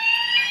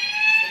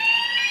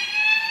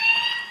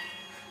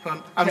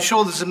 I'm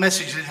sure there's a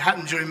message that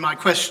happened during my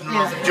question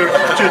rather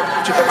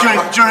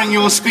than during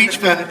your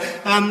speech, Bernard.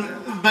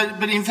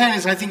 But in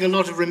fairness, I think a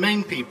lot of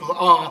Remain people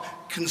are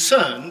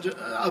concerned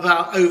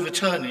about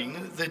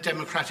overturning the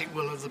democratic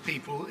will of the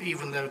people,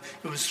 even though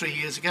it was 3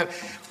 years ago.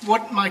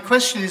 What my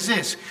question is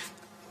this: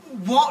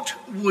 what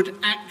would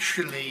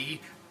actually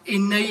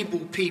enable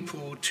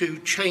people to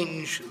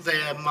change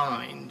their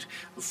mind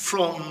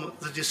from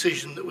the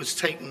decision that was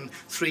taken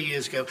 3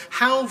 years ago?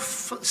 How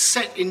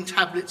set in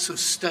tablets of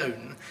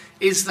stone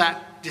is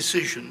that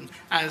decision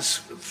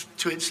as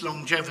to its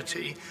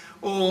longevity?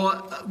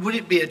 Or would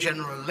it be a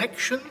general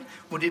election?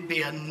 Would it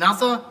be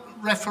another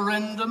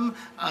referendum,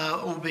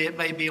 albeit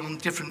maybe on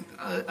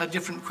a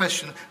different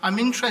question? I'm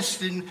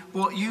interested in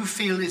what you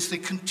feel is the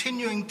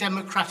continuing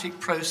democratic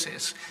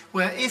process,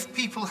 where if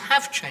people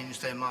have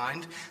changed their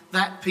mind,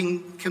 that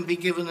can be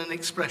given an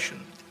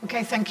expression.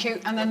 Okay, thank you.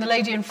 And then the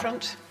lady in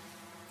front.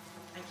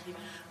 Thank you.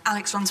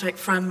 Alex Runswick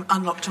from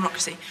Unlock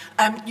Democracy.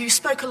 You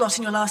spoke a lot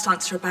in your last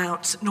answer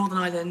about Northern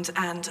Ireland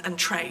and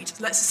trade.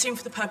 Let's assume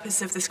for the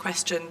purpose of this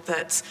question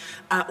that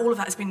all of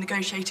that has been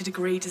negotiated,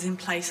 agreed, is in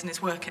place and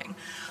is working.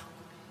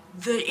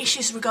 The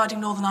issues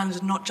regarding Northern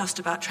Ireland are not just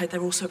about trade, they're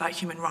also about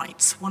human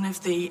rights. One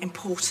of the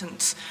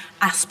important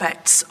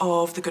aspects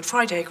of the Good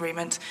Friday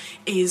Agreement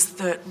is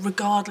that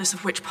regardless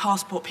of which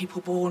passport people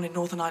born in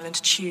Northern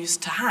Ireland choose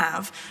to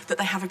have, that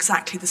they have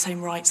exactly the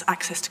same rights,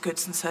 access to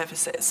goods and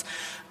services.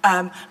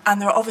 And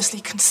there are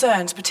obviously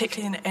concerns,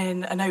 particularly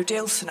in a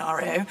no-deal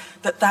scenario,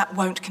 that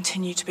won't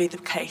continue to be the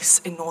case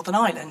in Northern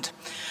Ireland.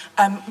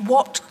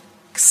 What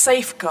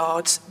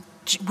safeguards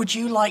would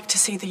you like to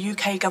see the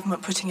UK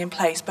government putting in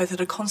place, both at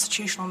a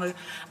constitutional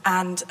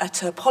and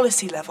at a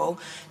policy level,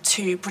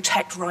 to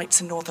protect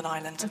rights in Northern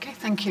Ireland? Okay,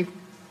 thank you.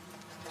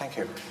 Thank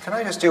you. Can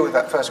I just deal with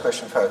that first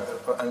question first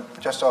and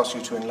just ask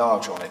you to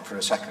enlarge on it for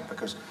a second?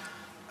 Because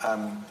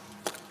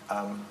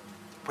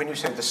when you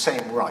say the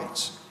same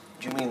rights,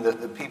 do you mean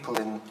that the people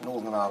in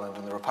Northern Ireland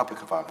and the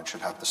Republic of Ireland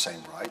should have the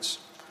same rights?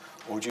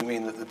 Or do you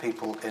mean that the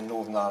people in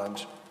Northern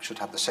Ireland should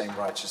have the same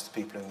rights as the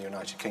people in the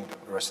United Kingdom,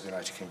 the rest of the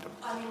United Kingdom?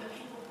 I mean, the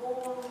people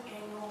born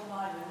in Northern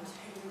Ireland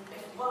who,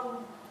 if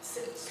one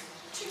sits,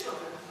 two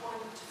children,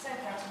 same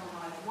parents in Northern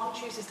Ireland, one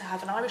chooses to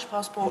have an Irish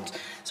passport,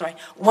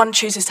 one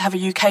chooses to have a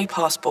UK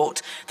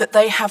passport, that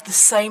they have the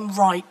same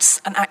rights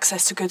and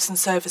access to goods and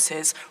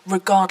services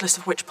regardless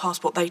of which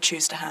passport they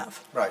choose to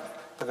have. Right,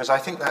 because I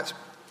think that's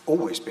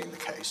always been the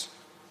case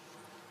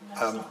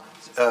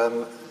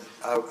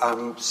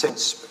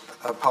since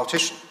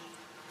partition.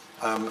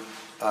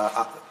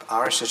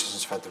 Irish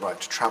citizens have had the right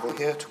to travel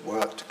here, to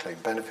work, to claim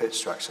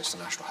benefits, to access the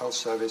National Health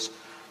Service,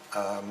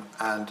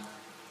 and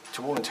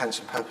to all intents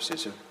and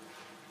purposes,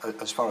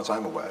 as far as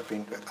I'm aware,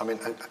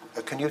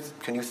 can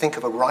you think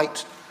of a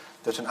right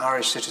that an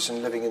Irish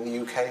citizen living in the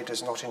UK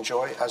does not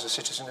enjoy as a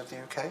citizen of the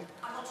UK?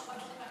 I'm not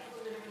talking about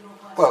people living in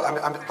Northern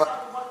Ireland.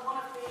 One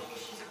of the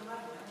issues at the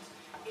moment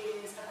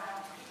is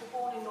about people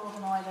born in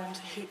Northern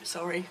Ireland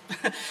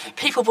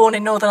people born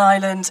in Northern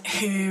Ireland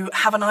who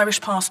have an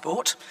Irish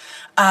passport,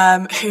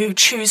 who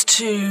choose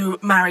to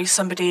marry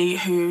somebody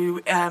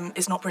who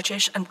is not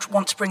British and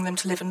want to bring them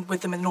to live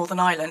with them in Northern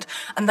Ireland,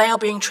 and they are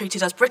being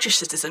treated as British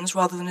citizens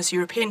rather than as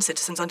European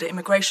citizens under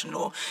immigration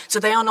law. So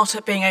they are not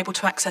being able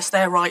to access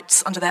their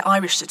rights under their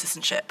Irish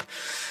citizenship.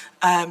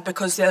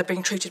 Because they're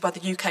being treated by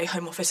the UK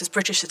Home Office as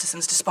British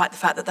citizens, despite the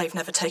fact that they've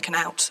never taken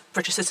out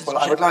British citizenship.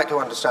 Well, I would like to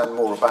understand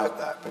more about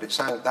that, but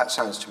that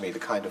sounds to me the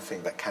kind of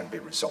thing that can be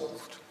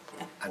resolved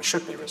and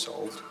should be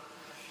resolved.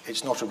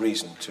 It's not a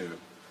reason to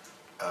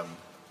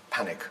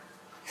panic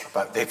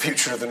about the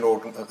future of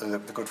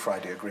the Good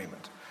Friday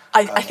Agreement.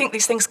 I think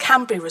these things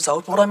can be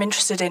resolved. What I'm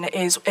interested in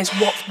is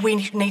what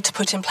we need to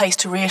put in place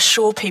to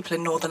reassure people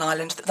in Northern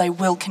Ireland that they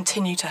will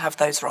continue to have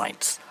those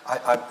rights.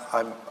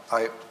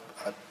 I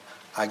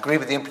agree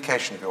with the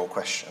implication of your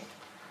question,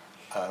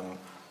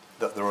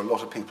 that there are a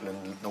lot of people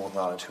in Northern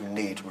Ireland who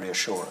need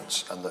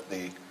reassurance, and that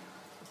the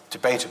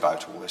debate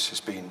about all this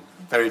has been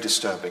very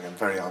disturbing and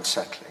very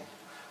unsettling.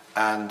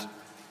 And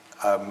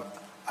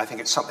I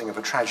think it's something of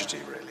a tragedy,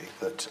 really,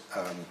 that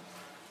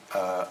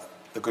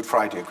the Good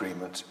Friday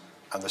Agreement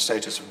and the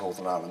status of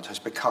Northern Ireland has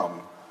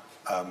become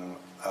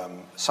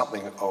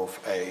something of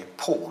a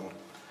pawn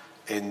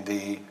in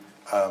the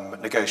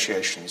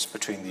negotiations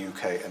between the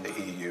UK and the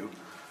EU.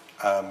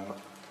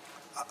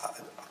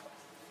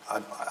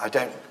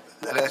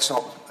 Let's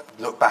not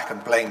look back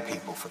and blame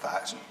people for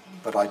that,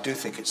 but I do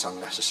think it's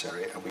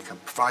unnecessary, and we can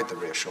provide the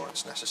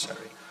reassurance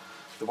necessary.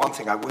 The one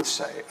thing I would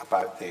say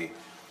about the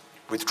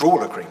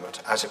withdrawal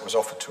agreement, as it was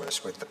offered to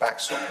us with the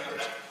backstop of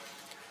it,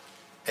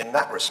 in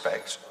that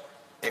respect,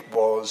 it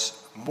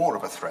was more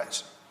of a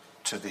threat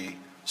to the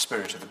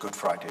spirit of the Good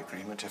Friday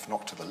Agreement, if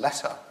not to the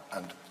letter,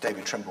 and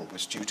David Trimble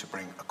was due to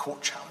bring a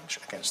court challenge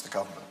against the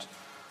government,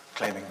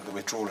 claiming that the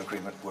withdrawal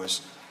agreement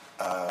was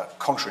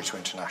contrary to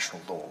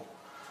international law,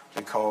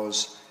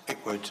 because it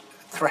would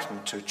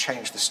threaten to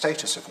change the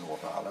status of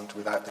Northern Ireland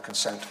without the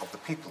consent of the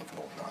people of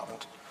Northern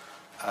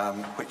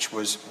Ireland, which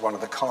was one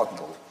of the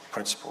cardinal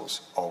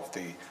principles of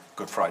the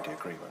Good Friday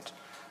Agreement.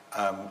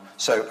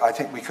 So I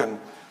think we can...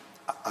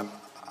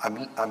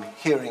 I'm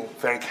hearing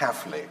very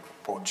carefully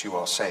what you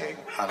are saying,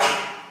 and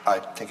I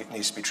think it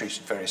needs to be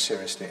treated very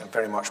seriously and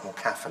very much more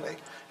carefully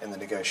in the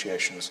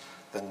negotiations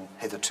than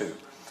hitherto.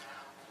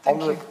 On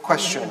the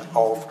question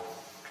of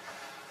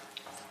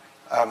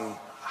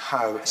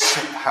how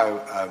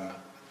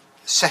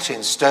set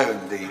in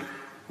stone the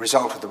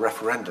result of the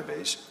referendum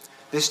is,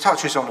 this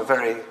touches on a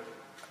very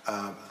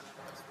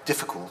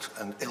difficult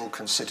and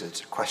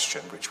ill-considered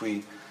question, which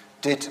we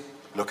did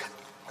look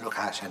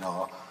at in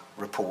our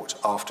report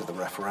after the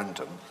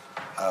referendum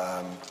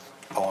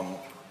on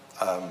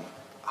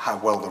how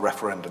well the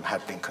referendum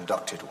had been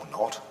conducted or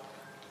not,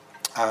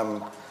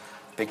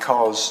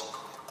 because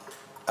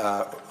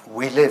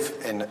we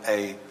live in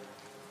a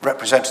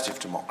representative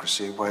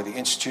democracy where the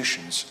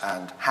institutions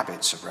and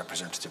habits of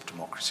representative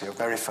democracy are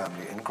very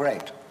firmly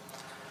ingrained.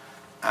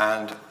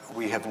 And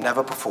we have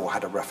never before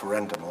had a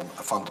referendum on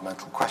a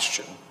fundamental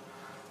question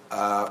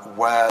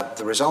where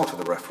the result of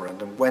the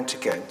referendum went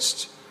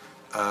against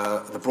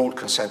the broad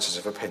consensus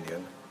of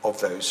opinion of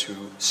those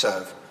who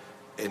serve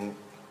in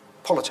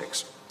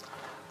politics.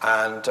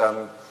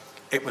 And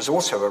it was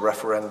also a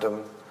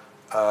referendum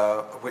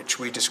which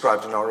we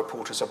described in our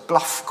report as a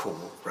bluff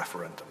call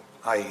referendum,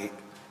 i.e.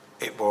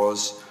 it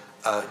was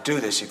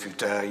do this if you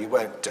dare, you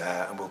won't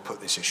dare, and we'll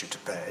put this issue to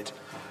bed,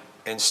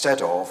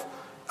 instead of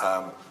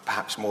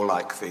perhaps more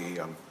like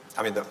the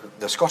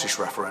Scottish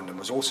referendum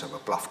was also a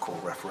bluff call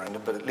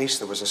referendum, but at least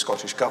there was a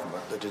Scottish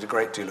government that did a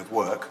great deal of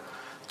work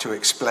to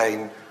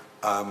explain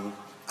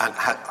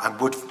and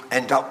would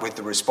end up with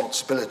the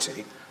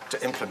responsibility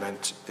to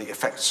implement the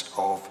effects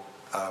of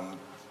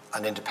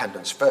an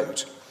independence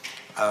vote.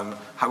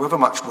 However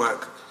much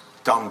work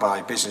done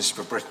by Business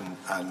for Britain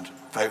and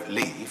Vote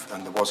Leave,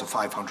 and there was a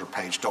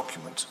 500-page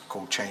document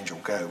called Change or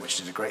Go, which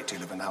did a great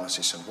deal of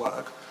analysis and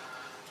work,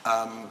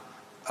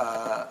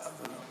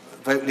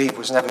 Vote Leave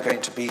was never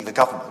going to be the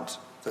government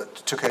that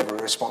took over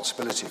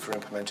responsibility for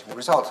implementing the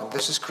result. And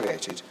this has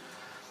created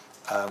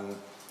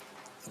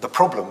the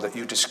problem that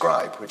you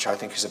describe, which I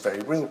think is a very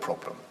real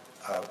problem,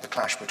 the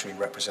clash between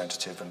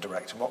representative and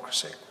direct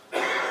democracy.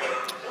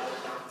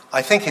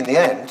 I think in the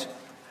end,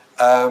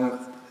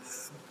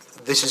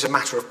 this is a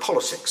matter of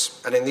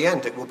politics, and in the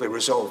end it will be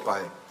resolved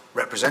by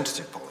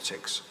representative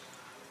politics.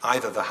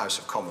 Either the House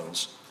of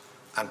Commons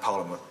and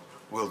Parliament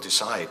will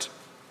decide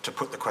to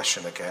put the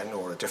question again,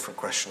 or a different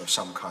question of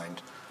some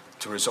kind,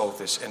 to resolve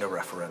this in a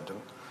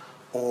referendum,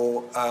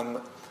 or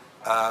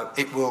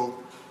it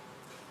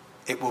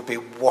will be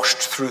washed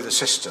through the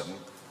system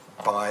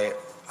by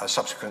a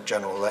subsequent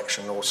general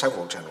election or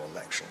several general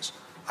elections.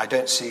 I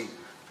don't see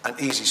an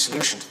easy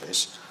solution to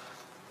this.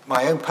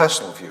 My own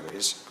personal view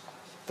is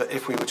that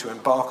if we were to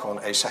embark on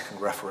a second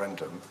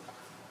referendum,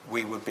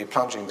 we would be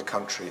plunging the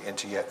country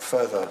into yet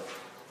further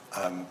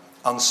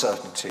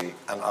uncertainty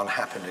and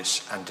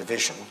unhappiness and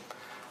division,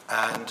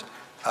 and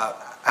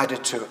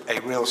added to a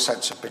real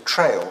sense of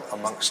betrayal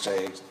amongst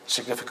a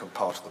significant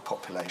part of the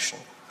population,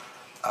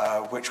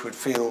 which would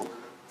feel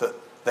that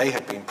they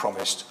had been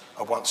promised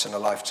a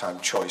once-in-a-lifetime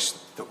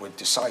choice that would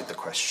decide the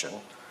question,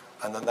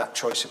 and then that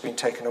choice had been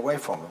taken away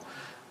from them.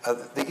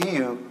 The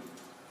EU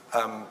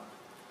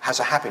has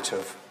a habit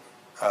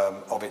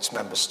of its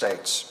member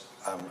states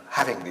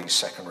having these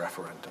second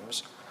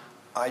referendums.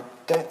 I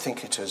don't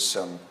think it has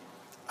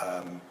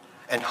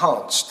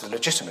enhanced the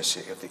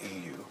legitimacy of the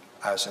EU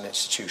as an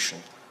institution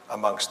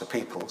amongst the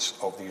peoples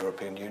of the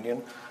European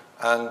Union,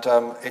 and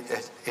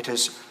it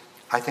has,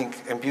 I think,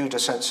 imbued a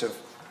sense of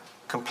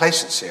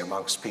complacency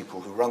amongst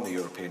people who run the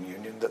European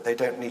Union, that they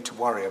don't need to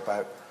worry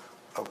about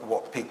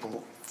what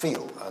people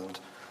feel, and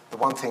the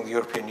one thing the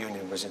European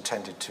Union was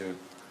intended to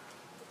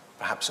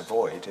perhaps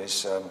avoid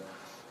is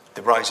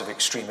the rise of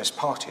extremist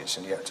parties,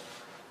 and yet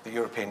the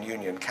European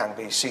Union can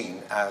be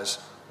seen as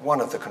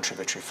one of the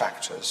contributory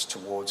factors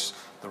towards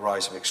the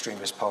rise of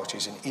extremist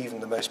parties in even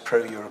the most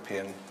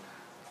pro-European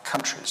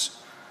countries.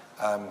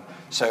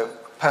 So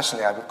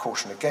personally, I would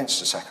caution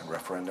against a second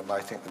referendum.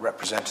 I think the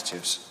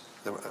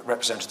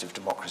representative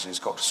democracy has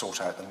got to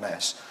sort out the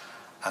mess,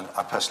 and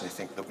I personally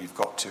think that we've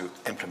got to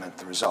implement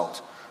the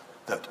result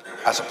that,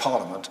 as a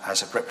parliament,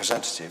 as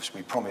representatives,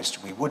 we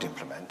promised we would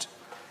implement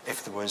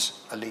if there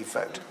was a leave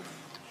vote.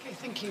 Okay,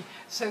 thank you.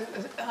 So,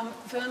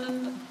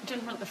 Vernon,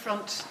 gentleman at the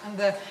front,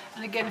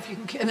 and again, if you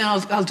can, and then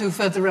I'll do a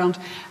further round.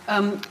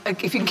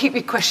 If you can keep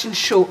your questions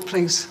short,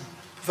 please.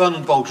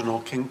 Vernon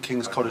Boldenor,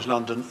 King's College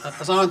London.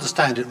 As I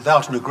understand it,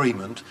 without an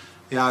agreement,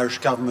 the Irish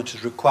government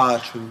is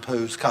required to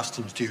impose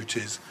customs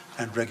duties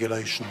and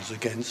regulations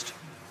against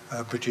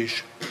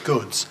British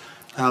goods.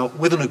 Now,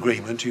 with an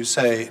agreement, you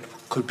say it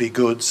could be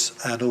goods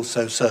and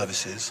also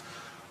services,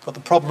 but the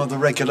problem of the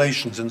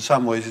regulations in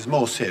some ways is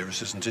more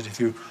serious, isn't it? If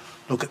you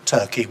look at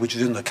Turkey, which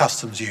is in the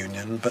customs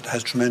union, but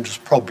has tremendous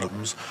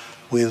problems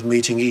with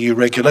meeting EU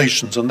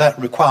regulations, and that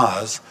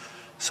requires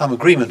some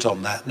agreement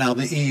on that. Now,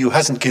 the EU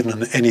hasn't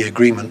given any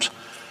agreement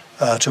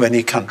to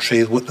any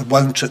country that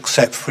won't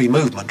accept free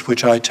movement,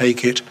 which I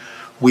take it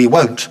we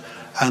won't.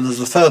 And there's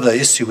a further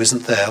issue,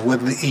 isn't there,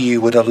 whether the EU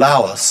would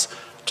allow us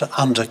to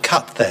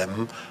undercut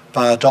them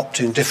by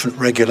adopting different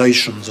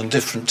regulations and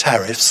different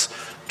tariffs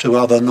to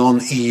other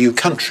non-EU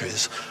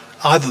countries.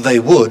 Either they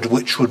would,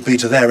 which would be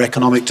to their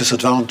economic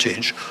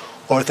disadvantage,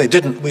 or if they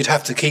didn't, we'd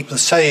have to keep the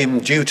same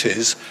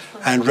duties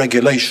and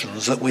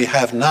regulations that we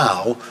have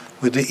now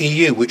with the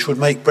EU, which would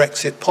make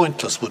Brexit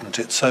pointless, wouldn't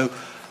it? So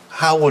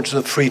how would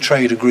the free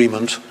trade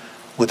agreement,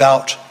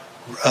 without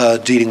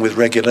dealing with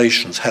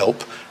regulations,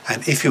 help?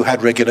 And if you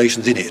had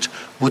regulations in it,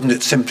 wouldn't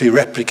it simply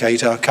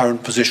replicate our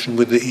current position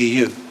with the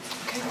EU?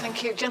 Okay,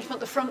 thank you. Gentleman at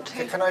the front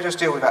here. Can I just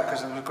deal with that,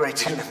 because there's a great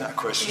deal in that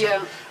question.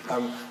 Yeah.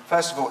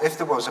 First of all, if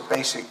there was a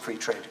basic free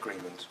trade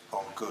agreement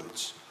on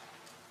goods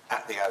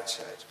at the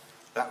outset,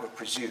 that would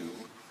presume,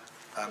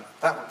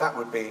 that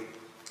would be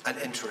an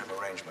interim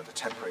arrangement, a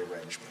temporary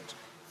arrangement,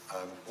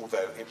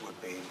 although it would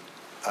be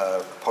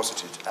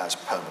posited as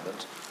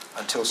permanent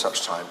until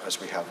such time as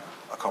we have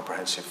a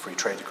comprehensive free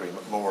trade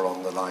agreement, more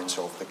along the lines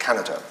of the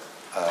Canada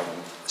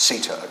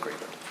CETA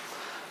agreement.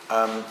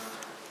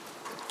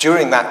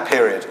 During that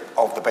period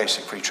of the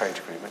basic free trade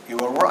agreement, you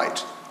are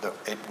right that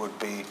it would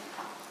be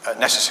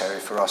necessary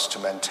for us to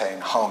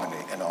maintain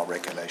harmony in our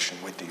regulation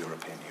with the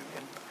European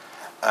Union.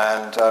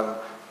 And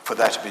for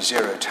there to be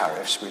zero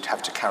tariffs, we'd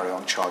have to carry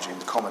on charging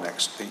the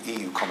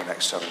EU common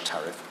external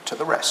tariff to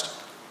the rest.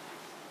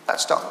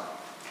 That's done.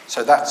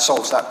 So that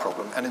solves that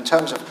problem. And in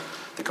terms of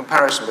the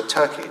comparison with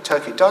Turkey,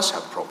 Turkey does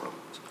have problems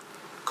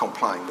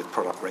complying with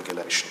product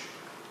regulation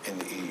in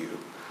the EU.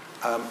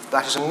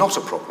 That is not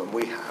a problem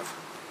we have.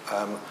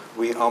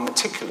 We are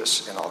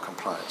meticulous in our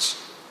compliance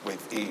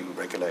with EU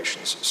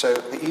regulations. So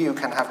the EU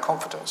can have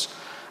confidence.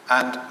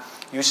 And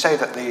you say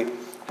that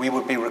we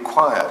would be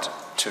required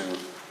to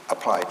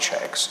apply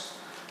checks.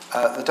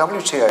 The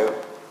WTO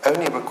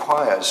only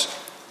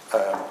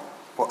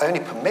only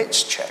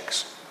permits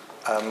checks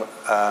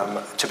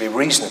to be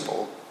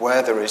reasonable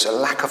where there is a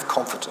lack of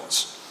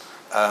confidence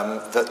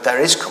that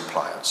there is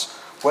compliance.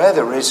 Where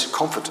there is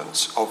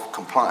confidence of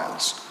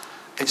compliance,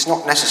 it's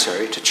not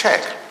necessary to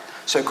check.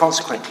 So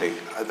consequently,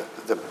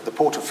 the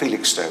port of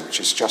Felixstowe, which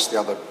is just the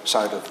other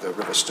side of the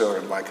River Stour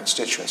in my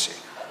constituency,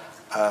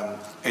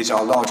 is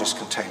our largest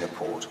container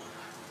port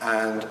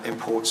and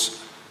imports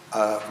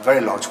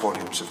very large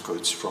volumes of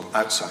goods from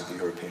outside the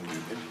European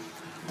Union.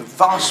 The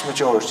vast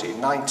majority,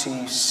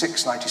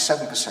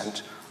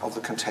 96-97% of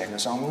the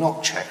containers are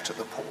not checked at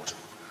the port.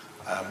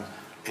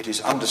 It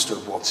is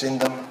understood what's in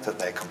them, that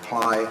they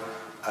comply,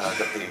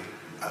 that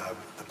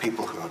the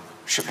people who are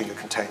shipping the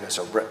containers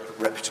are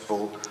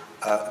reputable.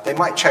 They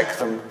might check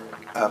them,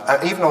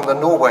 even on the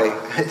Norway,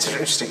 it's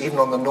interesting, even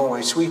on the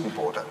Norway-Sweden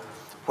border,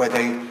 where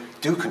they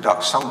do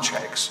conduct some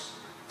checks,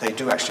 they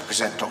do actually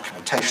present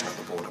documentation at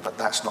the border, but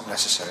that's not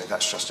necessary,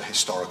 that's just a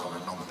historical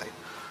anomaly.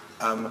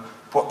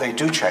 What they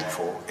do check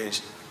for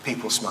is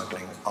people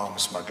smuggling,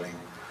 arms smuggling,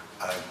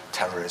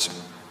 terrorism,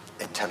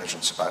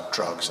 intelligence about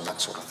drugs and that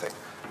sort of thing.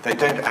 They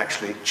don't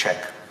actually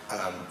check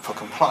for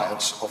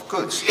compliance of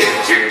goods.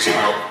 There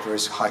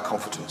is high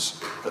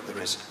confidence that there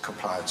is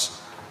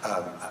compliance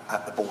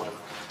at the border.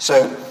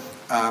 So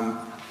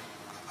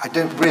I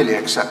don't really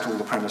accept all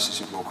the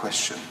premises of your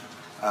question,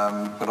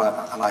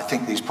 and I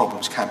think these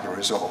problems can be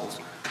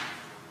resolved.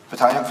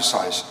 But I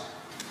emphasise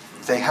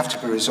they have to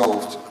be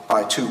resolved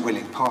by two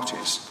willing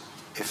parties.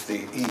 If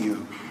the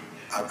EU,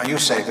 you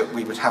say that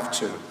we would have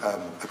to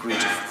agree to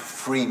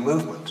free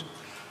movement.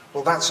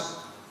 Well,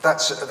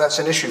 that's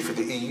an issue for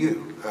the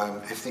EU.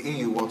 If the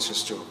EU wants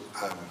us to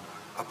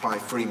apply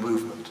free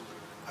movement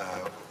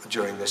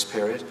during this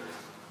period,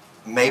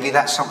 maybe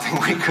that's something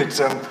we could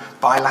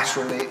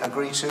bilaterally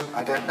agree to.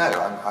 I don't know.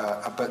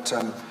 But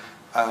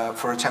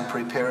for a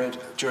temporary period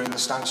during the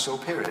standstill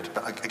period.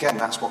 But again,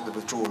 that's what the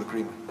withdrawal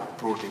agreement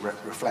broadly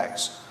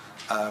reflects.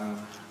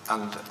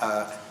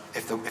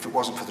 If it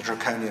wasn't for the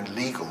draconian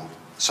legal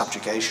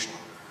subjugation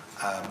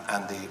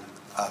and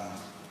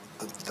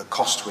the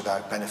cost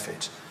without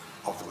benefit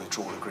of the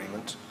withdrawal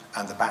agreement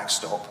and the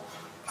backstop,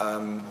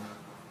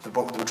 the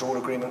withdrawal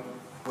agreement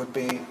would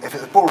be, if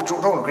the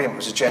withdrawal agreement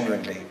was a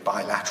genuinely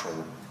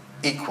bilateral,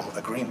 equal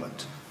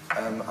agreement,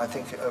 I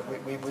think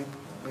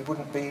we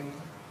wouldn't be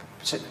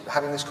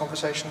having this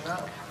conversation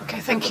now. Okay,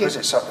 thank you.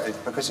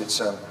 Because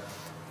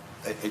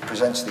it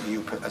presents the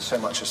EU as so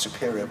much a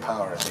superior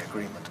power in the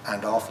agreement,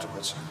 and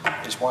afterwards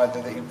is why the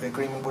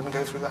agreement wouldn't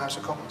go through the House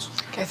of Commons.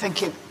 Okay,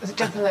 thank you. The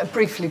gentleman there,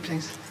 briefly,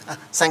 please.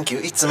 Thank you.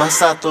 It's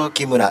Masato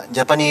Kimura,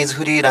 Japanese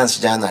freelance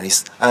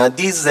journalist.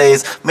 These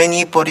days,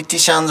 many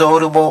politicians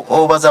all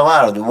over the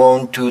world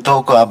want to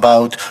talk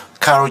about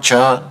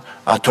culture,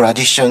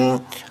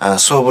 tradition,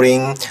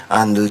 sovereign,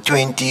 and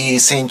 20th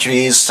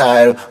century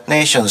style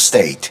nation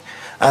state.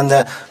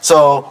 And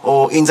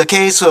so, in the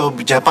case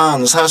of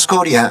Japan, South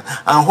Korea,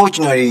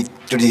 unfortunately,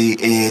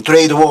 the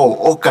trade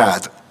war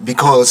occurred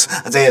because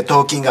they are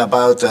talking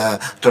about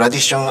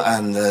tradition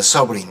and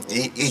sovereign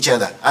each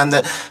other.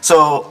 And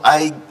so,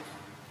 I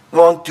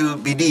want to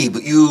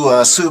believe you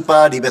are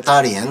super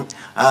libertarian.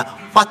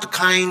 What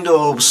kind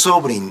of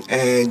sovereign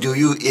do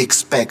you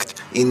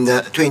expect in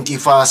the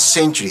 21st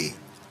century?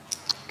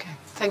 Okay,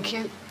 thank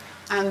you.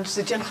 And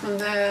the gentleman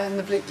there in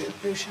the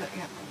blue shirt,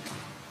 yeah.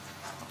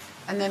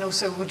 And then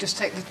also we'll just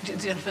take the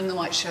gentleman in the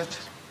white shirt.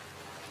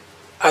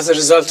 As a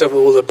result of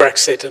all the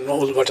Brexit and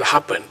all what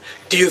happened,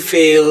 do you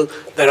feel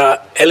there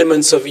are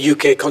elements of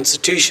UK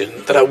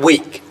constitution that are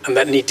weak and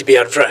that need to be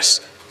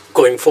addressed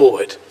going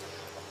forward?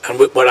 And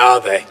what are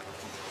they?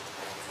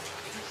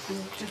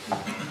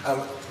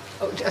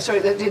 Sorry,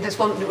 there's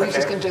one we're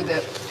just going to do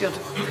there. Do you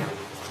want to? Okay.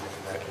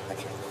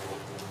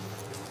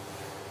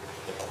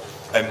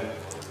 Thank you.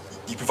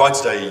 You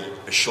provided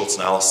a short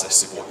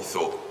analysis of what you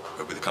thought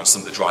were the kind of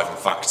some of the driving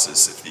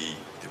factors of the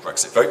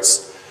Brexit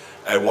votes,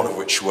 one of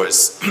which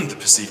was the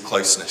perceived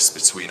closeness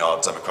between our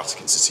democratic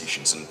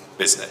institutions and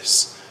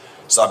business.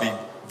 So I'd be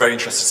very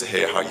interested to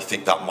hear how you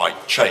think that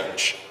might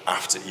change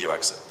after EU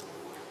exit.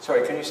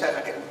 Sorry, can you say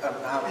again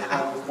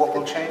what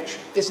will change?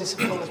 Business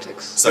and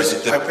politics. So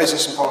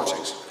business and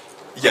politics.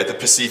 Yeah, the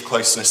perceived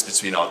closeness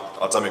between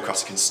our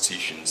democratic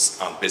institutions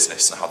and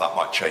business and how that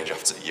might change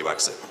after EU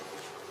exit.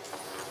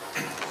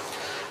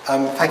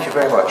 Thank you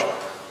very much.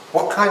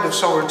 What kind of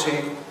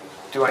sovereignty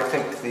do I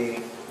think the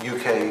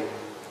UK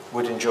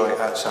would enjoy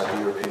outside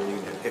the European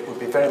Union? It would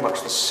be very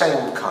much the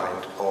same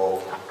kind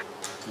of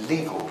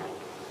legal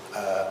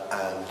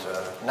and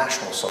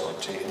national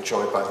sovereignty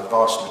enjoyed by the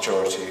vast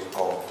majority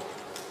of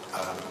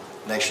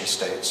nation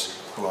states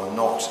who are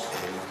not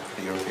in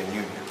the European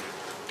Union.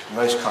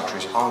 Most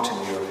countries aren't in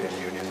the European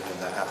Union and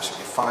they're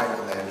absolutely fine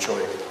and they enjoy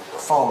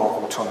far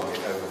more autonomy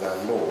over their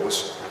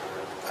laws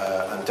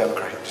and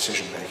democratic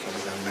decision-making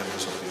than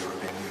members of the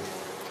European Union.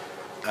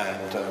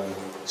 And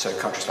so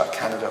countries like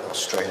Canada,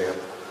 Australia,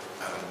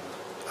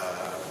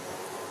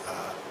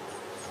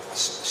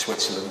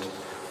 Switzerland,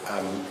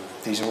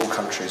 these are all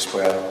countries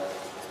where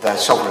their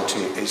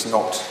sovereignty is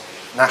not,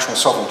 national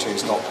sovereignty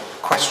is not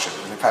questioned.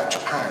 And in fact,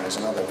 Japan is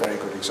another very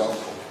good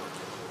example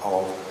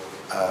of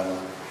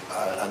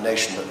a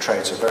nation that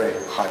trades a very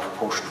high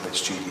proportion of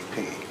its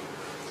GDP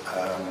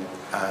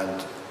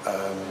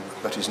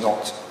but is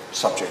not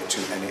subject to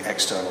any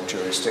external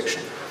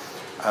jurisdiction.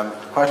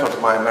 Quite a lot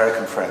of my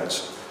American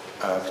friends,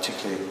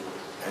 particularly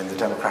in the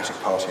Democratic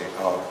Party,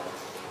 are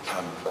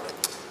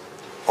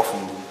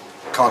often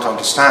can't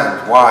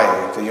understand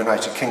why the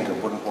United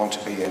Kingdom wouldn't want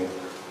to be in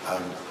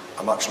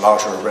a much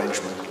larger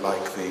arrangement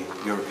like the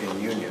European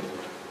Union.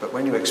 But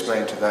when you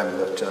explain to them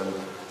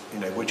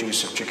that, would you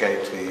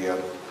subjugate the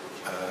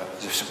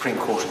Supreme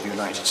Court of the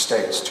United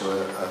States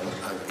to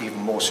an even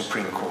more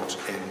Supreme Court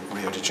in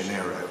Rio de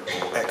Janeiro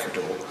or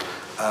Ecuador,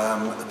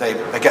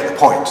 they get the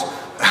point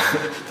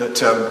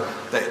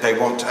that they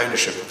want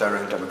ownership of their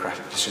own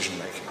democratic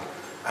decision-making.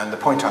 And the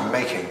point I'm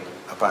making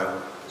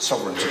about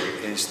sovereignty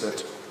is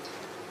that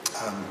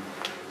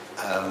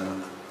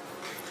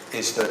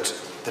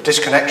the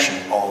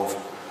disconnection of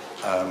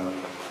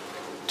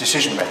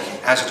decision-making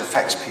as it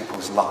affects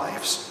people's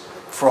lives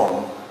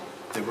from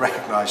the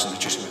recognised and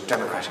legitimate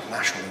democratic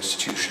national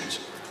institutions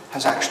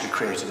has actually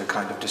created a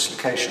kind of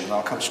dislocation. And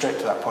I'll come straight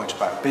to that point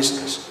about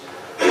business,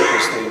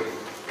 because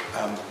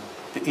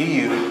the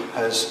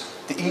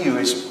EU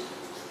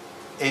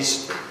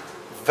is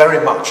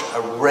very much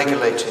a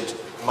regulated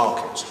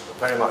market,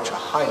 very much a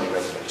highly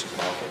regulated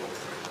market,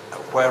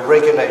 where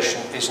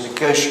regulation is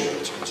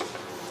negotiated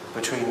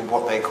between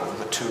what they call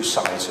the two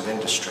sides of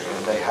industry,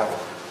 and they have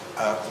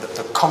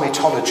the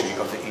comitology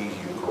of the EU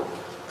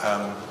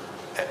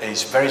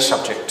is very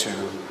subject to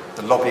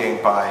the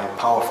lobbying by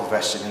powerful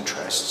vested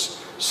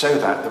interests, so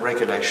that the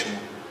regulation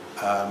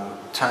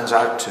turns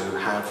out to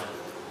have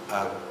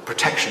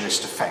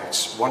protectionist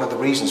effects. One of the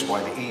reasons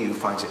why the EU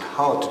finds it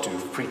hard to do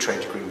free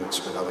trade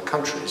agreements with other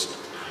countries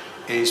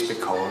is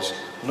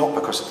not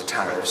because of the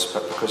tariffs,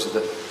 but because of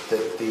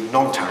the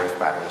non-tariff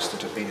barriers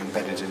that have been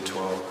embedded into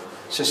our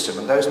system.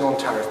 And those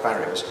non-tariff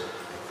barriers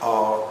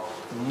are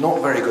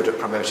not very good at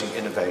promoting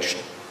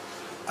innovation,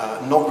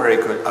 are very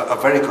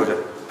good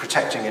at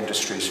protecting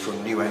industries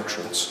from new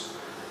entrants.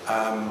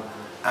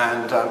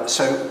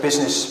 So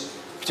business,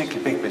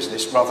 particularly big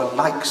business, rather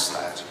likes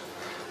that.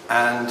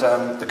 And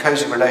the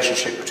cosy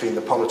relationship between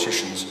the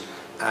politicians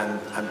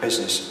and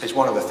business is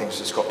one of the things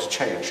that's got to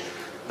change.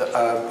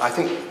 I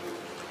think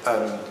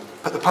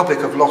the public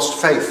have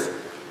lost faith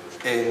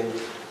in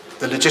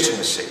the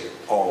legitimacy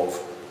of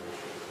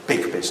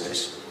big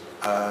business.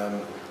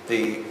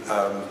 The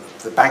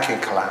banking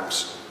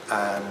collapse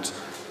and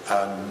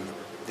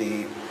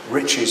the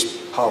riches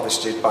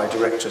harvested by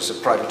directors of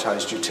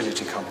privatised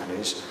utility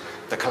companies,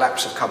 the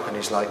collapse of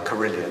companies like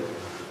Carillion,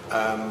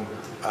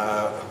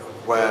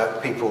 where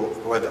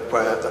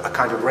a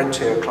kind of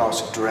rentier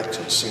class of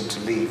directors seem to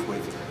leave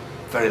with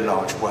very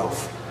large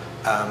wealth,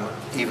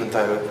 even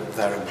though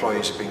their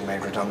employees are being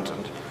made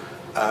redundant,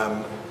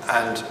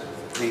 and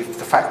the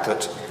fact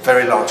that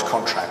very large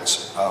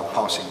contracts are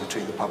passing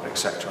between the public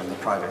sector and the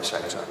private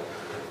sector.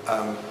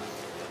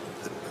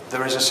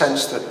 There is a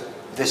sense that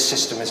this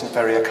system isn't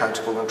very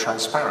accountable and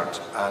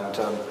transparent, and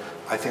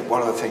I think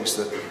one of the things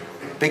that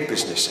big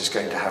business is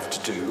going to have to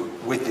do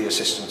with the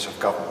assistance of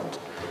government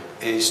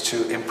is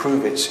to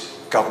improve its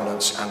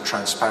governance and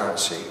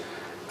transparency,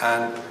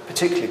 and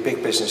particularly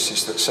big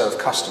businesses that serve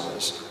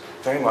customers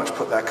very much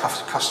put their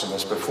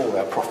customers before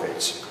their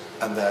profits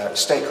and their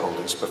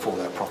stakeholders before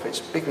their profits.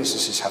 Big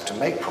businesses have to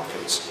make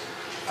profits,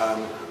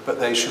 but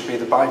they should be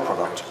the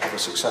byproduct of a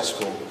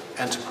successful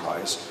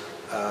enterprise,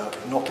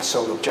 not the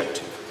sole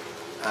objective.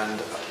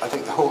 And I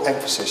think the whole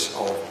emphasis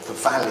of the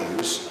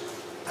values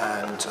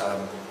and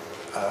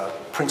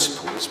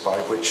principles by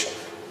which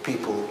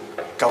people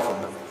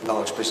govern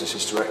large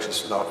businesses,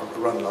 directors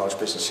run large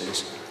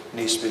businesses,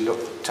 needs to be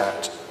looked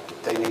at.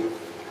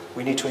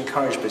 We need to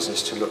encourage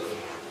business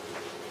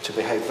to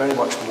behave very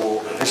much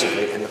more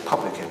visibly in the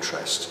public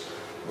interest,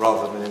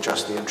 rather than in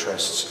just the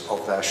interests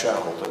of their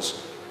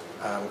shareholders,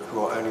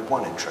 who are only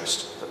one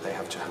interest that they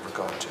have to have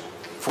regard to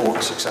for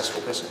a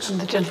successful business. And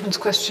the gentleman's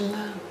question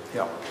there.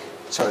 Yeah.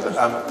 Sorry,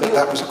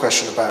 that was a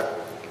question about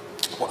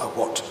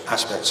what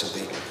aspects of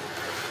the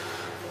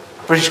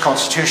British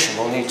Constitution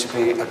will need to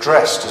be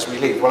addressed as we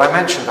leave. Well, I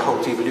mentioned the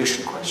whole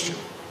devolution question,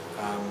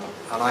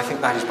 and I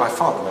think that is by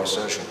far the most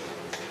urgent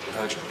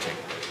thing,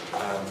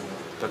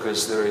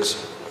 because there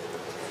is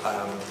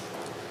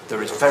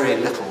very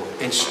little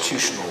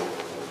institutional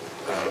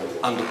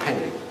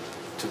underpinning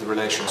to the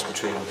relations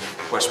between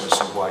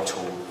Westminster and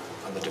Whitehall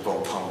and the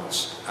devolved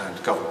Parliaments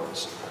and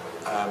governments.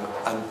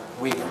 And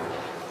we've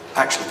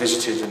actually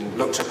visited and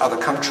looked at other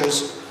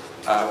countries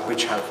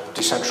which have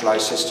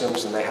decentralised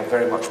systems, and they have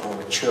very much more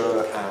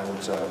mature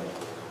and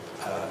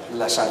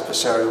less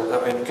adversarial.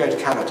 I mean, go to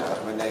Canada,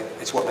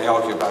 it's what they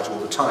argue about all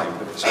the time,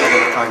 but it's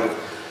a kind of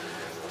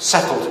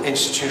settled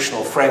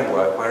institutional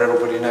framework where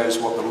everybody knows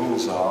what the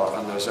rules are,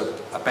 and there's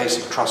a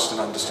basic trust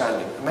and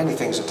understanding. Many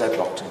things are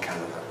deadlocked in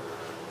Canada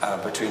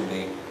between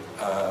the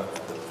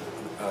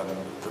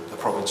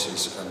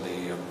provinces and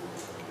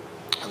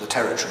the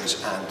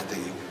territories and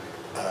the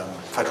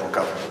federal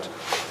government.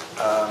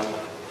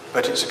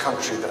 But it's a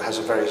country that has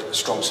a very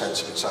strong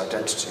sense of its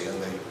identity,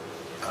 and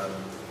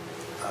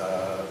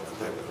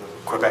the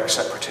Quebec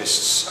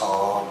separatists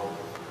are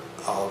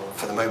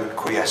for the moment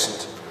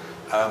quiescent.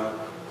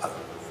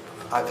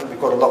 I think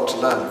we've got a lot to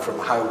learn from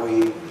how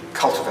we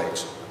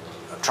cultivate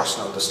trust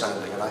and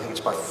understanding, and I think it's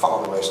by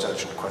far the most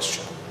urgent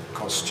question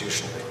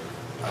constitutionally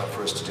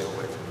for us to deal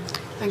with.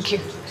 Thank you.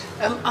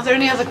 Are there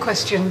any other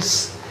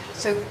questions?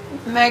 So,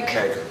 Meg.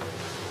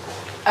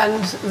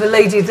 And the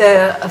lady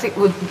there, I think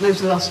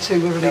those are the last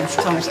two, we're running out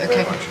of time.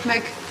 Okay,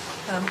 Meg.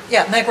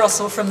 Meg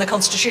Russell from the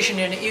Constitution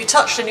Unit. You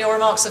touched in your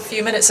remarks a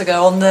few minutes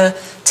ago on the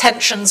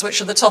tensions,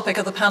 which are the topic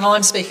of the panel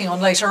I'm speaking on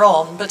later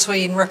on,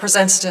 between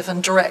representative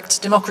and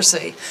direct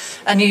democracy.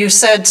 And you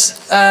said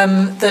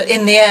that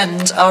in the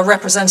end, our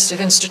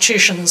representative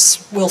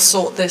institutions will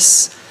sort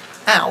this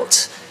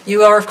out.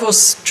 You are, of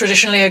course,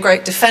 traditionally a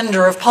great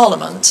defender of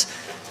Parliament.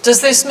 Does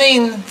this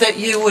mean that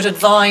you would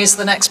advise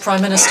the next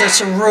Prime Minister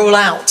to rule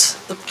out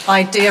the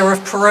idea of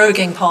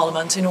proroguing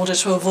Parliament in order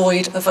to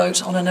avoid a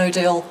vote on a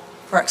no-deal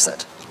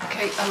Brexit?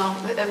 Okay, and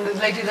the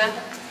lady there.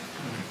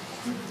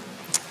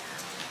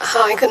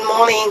 Hi, good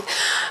morning.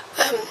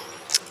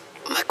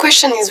 My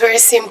question is very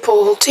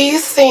simple. Do you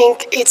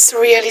think it's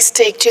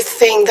realistic to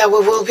think that we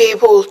will be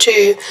able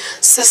to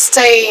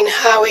sustain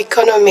our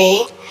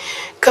economy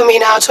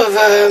coming out of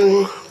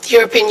the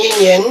European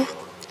Union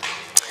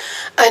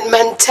and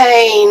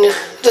maintain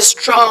the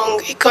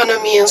strong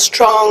economy and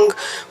strong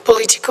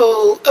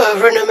political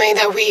renommee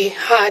that we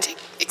had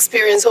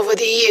experienced over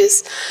the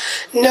years,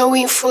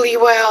 knowing fully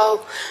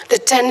well the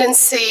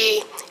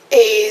tendency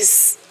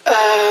is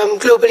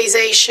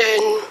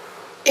globalization,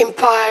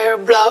 empire,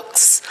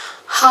 blocks?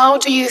 How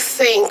do you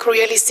think,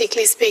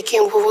 realistically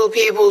speaking, we will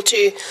be able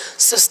to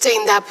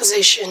sustain that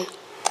position?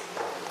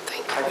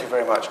 Thank you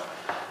very much.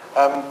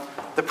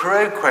 The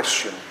prorogue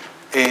question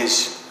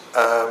is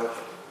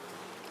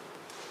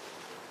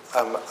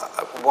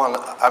one.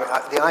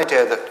 The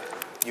idea that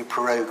you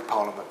prorogue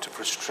Parliament to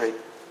frustrate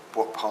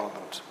what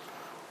Parliament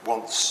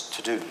wants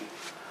to do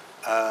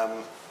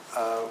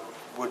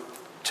would,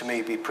 to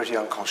me, be pretty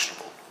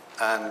unconscionable.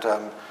 And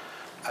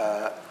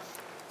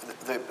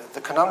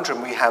the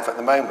conundrum we have at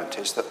the moment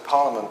is that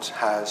Parliament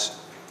has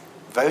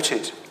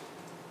voted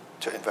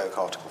to invoke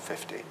Article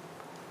 50,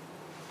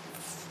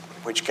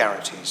 which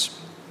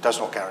does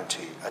not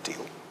guarantee a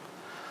deal,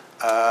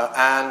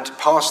 and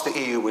passed the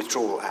EU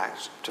Withdrawal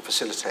Act to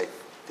facilitate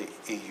the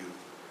EU,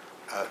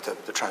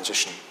 the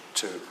transition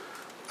to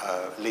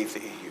leave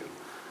the EU.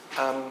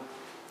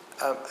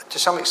 To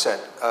some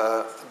extent,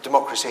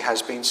 democracy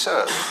has been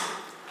served,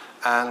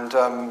 and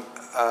in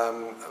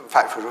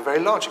fact, for a very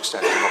large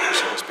extent,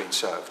 democracy has been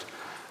served.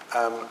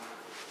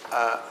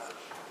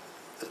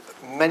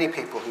 Many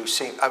people who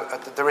seem...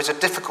 there is a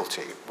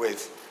difficulty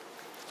with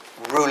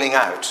ruling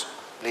out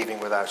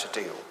leaving without a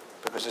deal,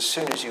 because as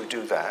soon as you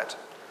do that,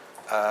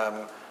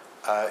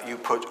 you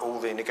put all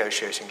the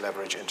negotiating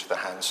leverage into the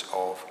hands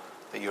of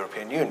the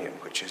European Union,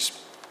 which is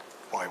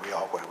why we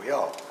are where we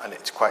are. And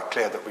it's quite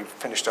clear that we've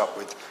finished up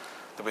with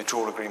the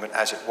withdrawal agreement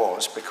as it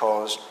was,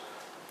 because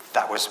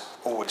that was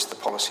always the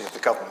policy of the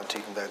government,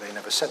 even though they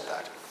never said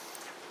that.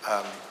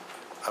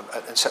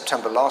 In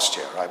September last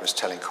year, I was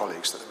telling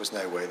colleagues that there was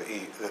no way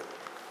that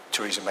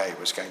Theresa May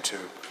was going to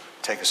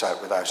take us out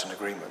without an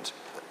agreement.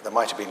 There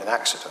might have been an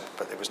accident,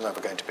 but it was never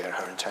going to be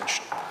her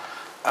intention.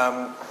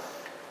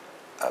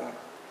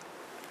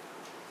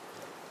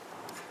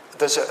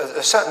 There's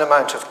a certain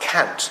amount of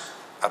cant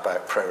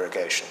about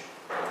prorogation.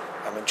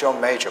 I mean, John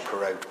Major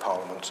prorogued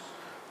Parliament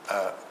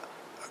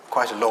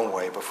quite a long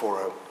way before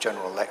a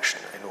general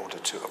election in order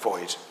to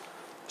avoid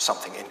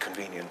something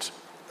inconvenient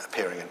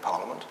appearing in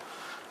Parliament.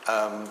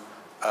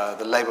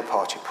 The Labour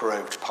Party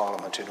prorogued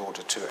Parliament in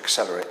order to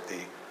accelerate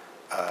the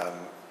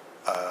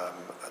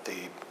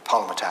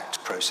Parliament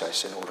Act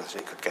process in order that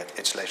it could get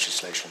its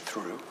legislation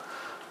through.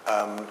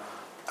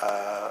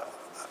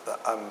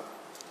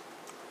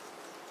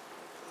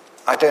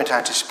 I don't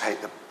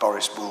anticipate that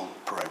Boris will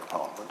prorogue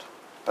Parliament,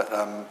 but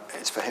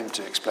it's for him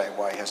to explain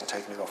why he hasn't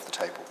taken it off the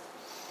table.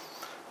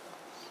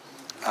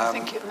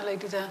 Thank you, the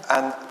lady there.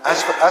 And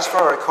as for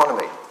our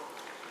economy,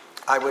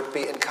 I would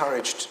be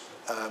encouraged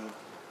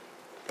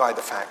by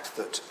the fact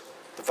that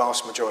the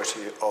vast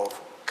majority of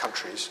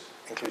countries,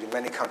 including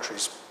many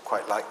countries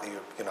quite like the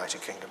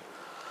United Kingdom,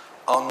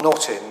 are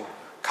not in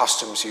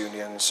customs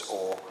unions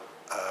or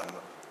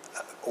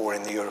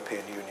in the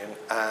European Union,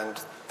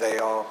 and they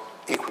are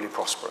equally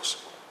prosperous.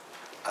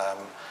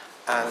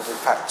 And in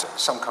fact,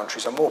 some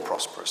countries are more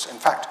prosperous. In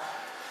fact,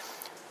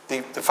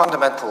 the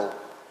fundamental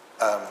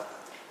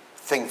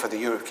thing for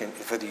the UK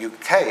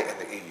and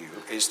the EU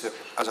is that,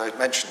 as I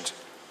mentioned,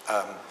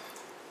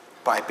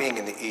 by being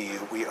in the EU,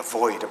 we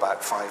avoid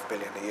about $5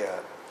 billion a year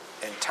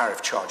in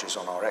tariff charges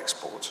on our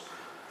exports.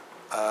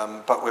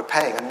 But we're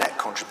paying a net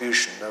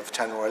contribution of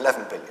 10 or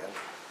 11 billion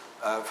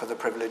for the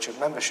privilege of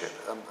membership.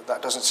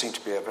 That doesn't seem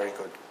to be a very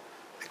good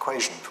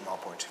equation from our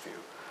point of view.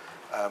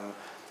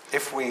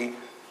 If we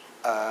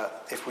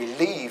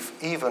leave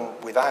even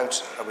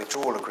without a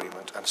withdrawal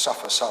agreement and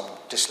suffer some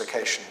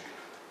dislocation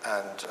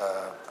and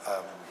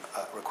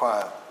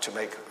require to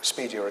make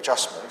speedier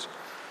adjustments,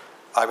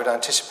 I would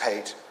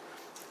anticipate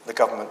the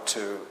government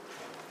to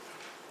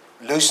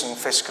loosen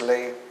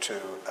fiscally,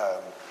 to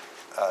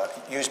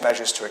use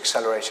measures to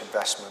accelerate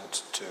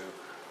investment, to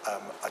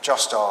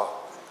adjust our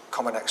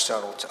common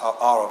external,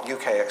 our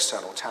UK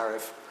external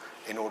tariff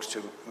in order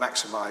to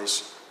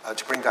maximise,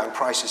 to bring down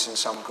prices in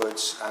some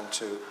goods and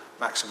to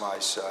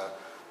maximise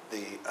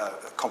the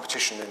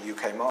competition in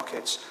UK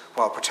markets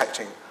while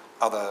protecting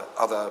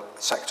other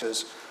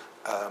sectors.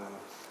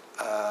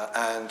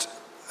 And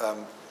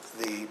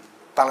the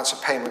balance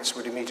of payments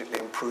would immediately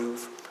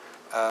improve.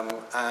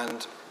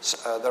 And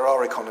there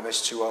are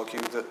economists who argue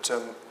that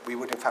we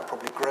would in fact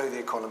probably grow the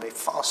economy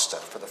faster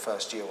for the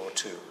first year or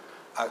two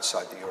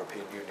outside the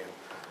European Union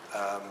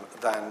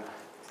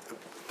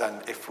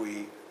than if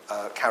we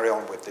carry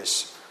on with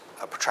this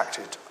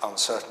protracted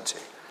uncertainty.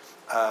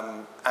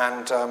 There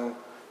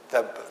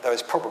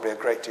is probably a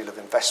great deal of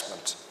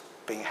investment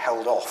being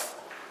held off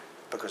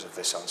because of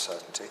this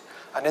uncertainty.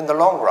 And in the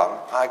long run,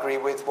 I agree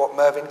with what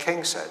Mervyn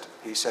King said.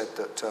 He said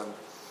that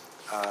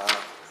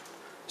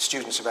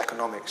students of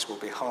economics will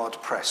be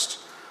hard-pressed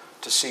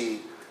to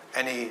see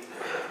any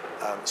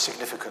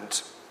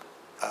significant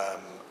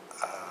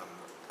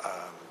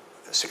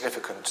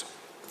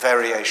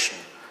variation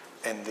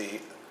in the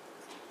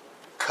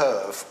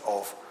curve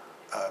of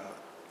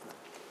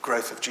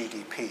growth of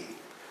GDP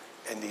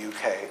in the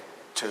UK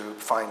to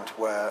find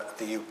where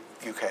the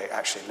UK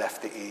actually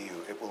left the EU.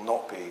 It will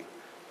not be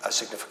a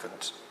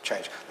significant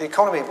change. The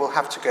economy will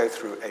have to go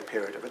through a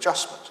period of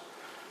adjustment.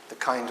 The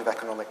kind of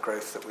economic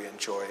growth that we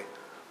enjoy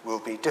will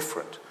be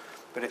different.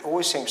 But it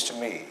always seems to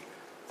me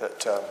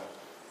that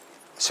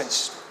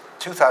since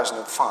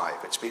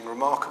 2005, it's been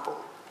remarkable,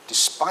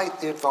 despite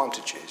the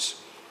advantages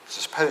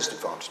supposed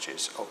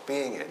advantages of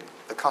being in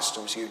the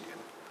customs union,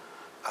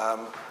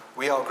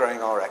 we are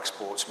growing our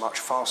exports much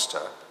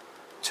faster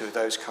to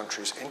those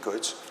countries in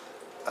goods,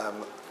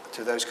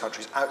 to those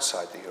countries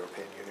outside the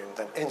European Union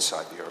than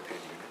inside the European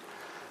Union.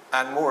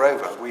 And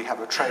moreover, we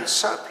have a trade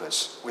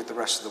surplus with the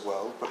rest of the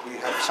world, but we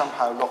have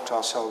somehow locked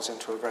ourselves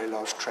into a very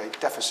large trade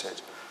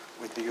deficit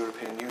with the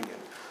European Union.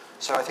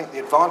 So I think the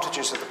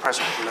advantages of the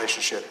present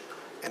relationship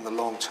in the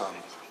long term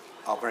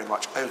are very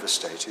much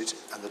overstated,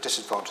 and the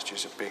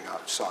disadvantages of being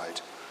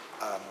outside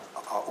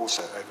are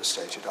also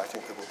overstated. I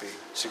think there will be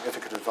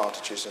significant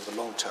advantages in the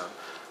long term.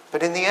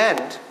 But in the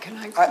end,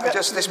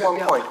 just this one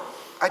point,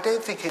 I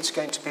don't think it's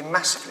going to be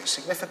massively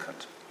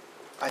significant.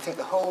 I think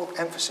the whole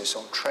emphasis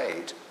on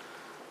trade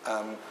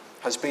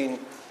has been,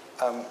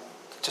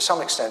 to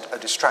some extent, a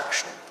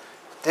distraction.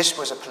 This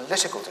was a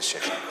political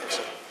decision. It's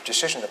a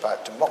decision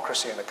about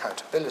democracy and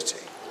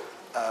accountability,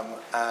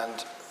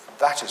 and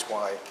that is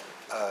why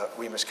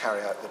we must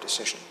carry out the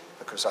decision,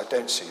 because I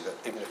don't see that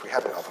even if we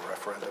had another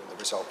referendum, the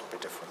result would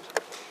be different.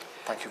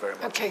 Thank you very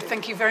much. Okay,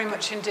 thank you very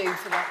much indeed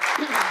for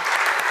that.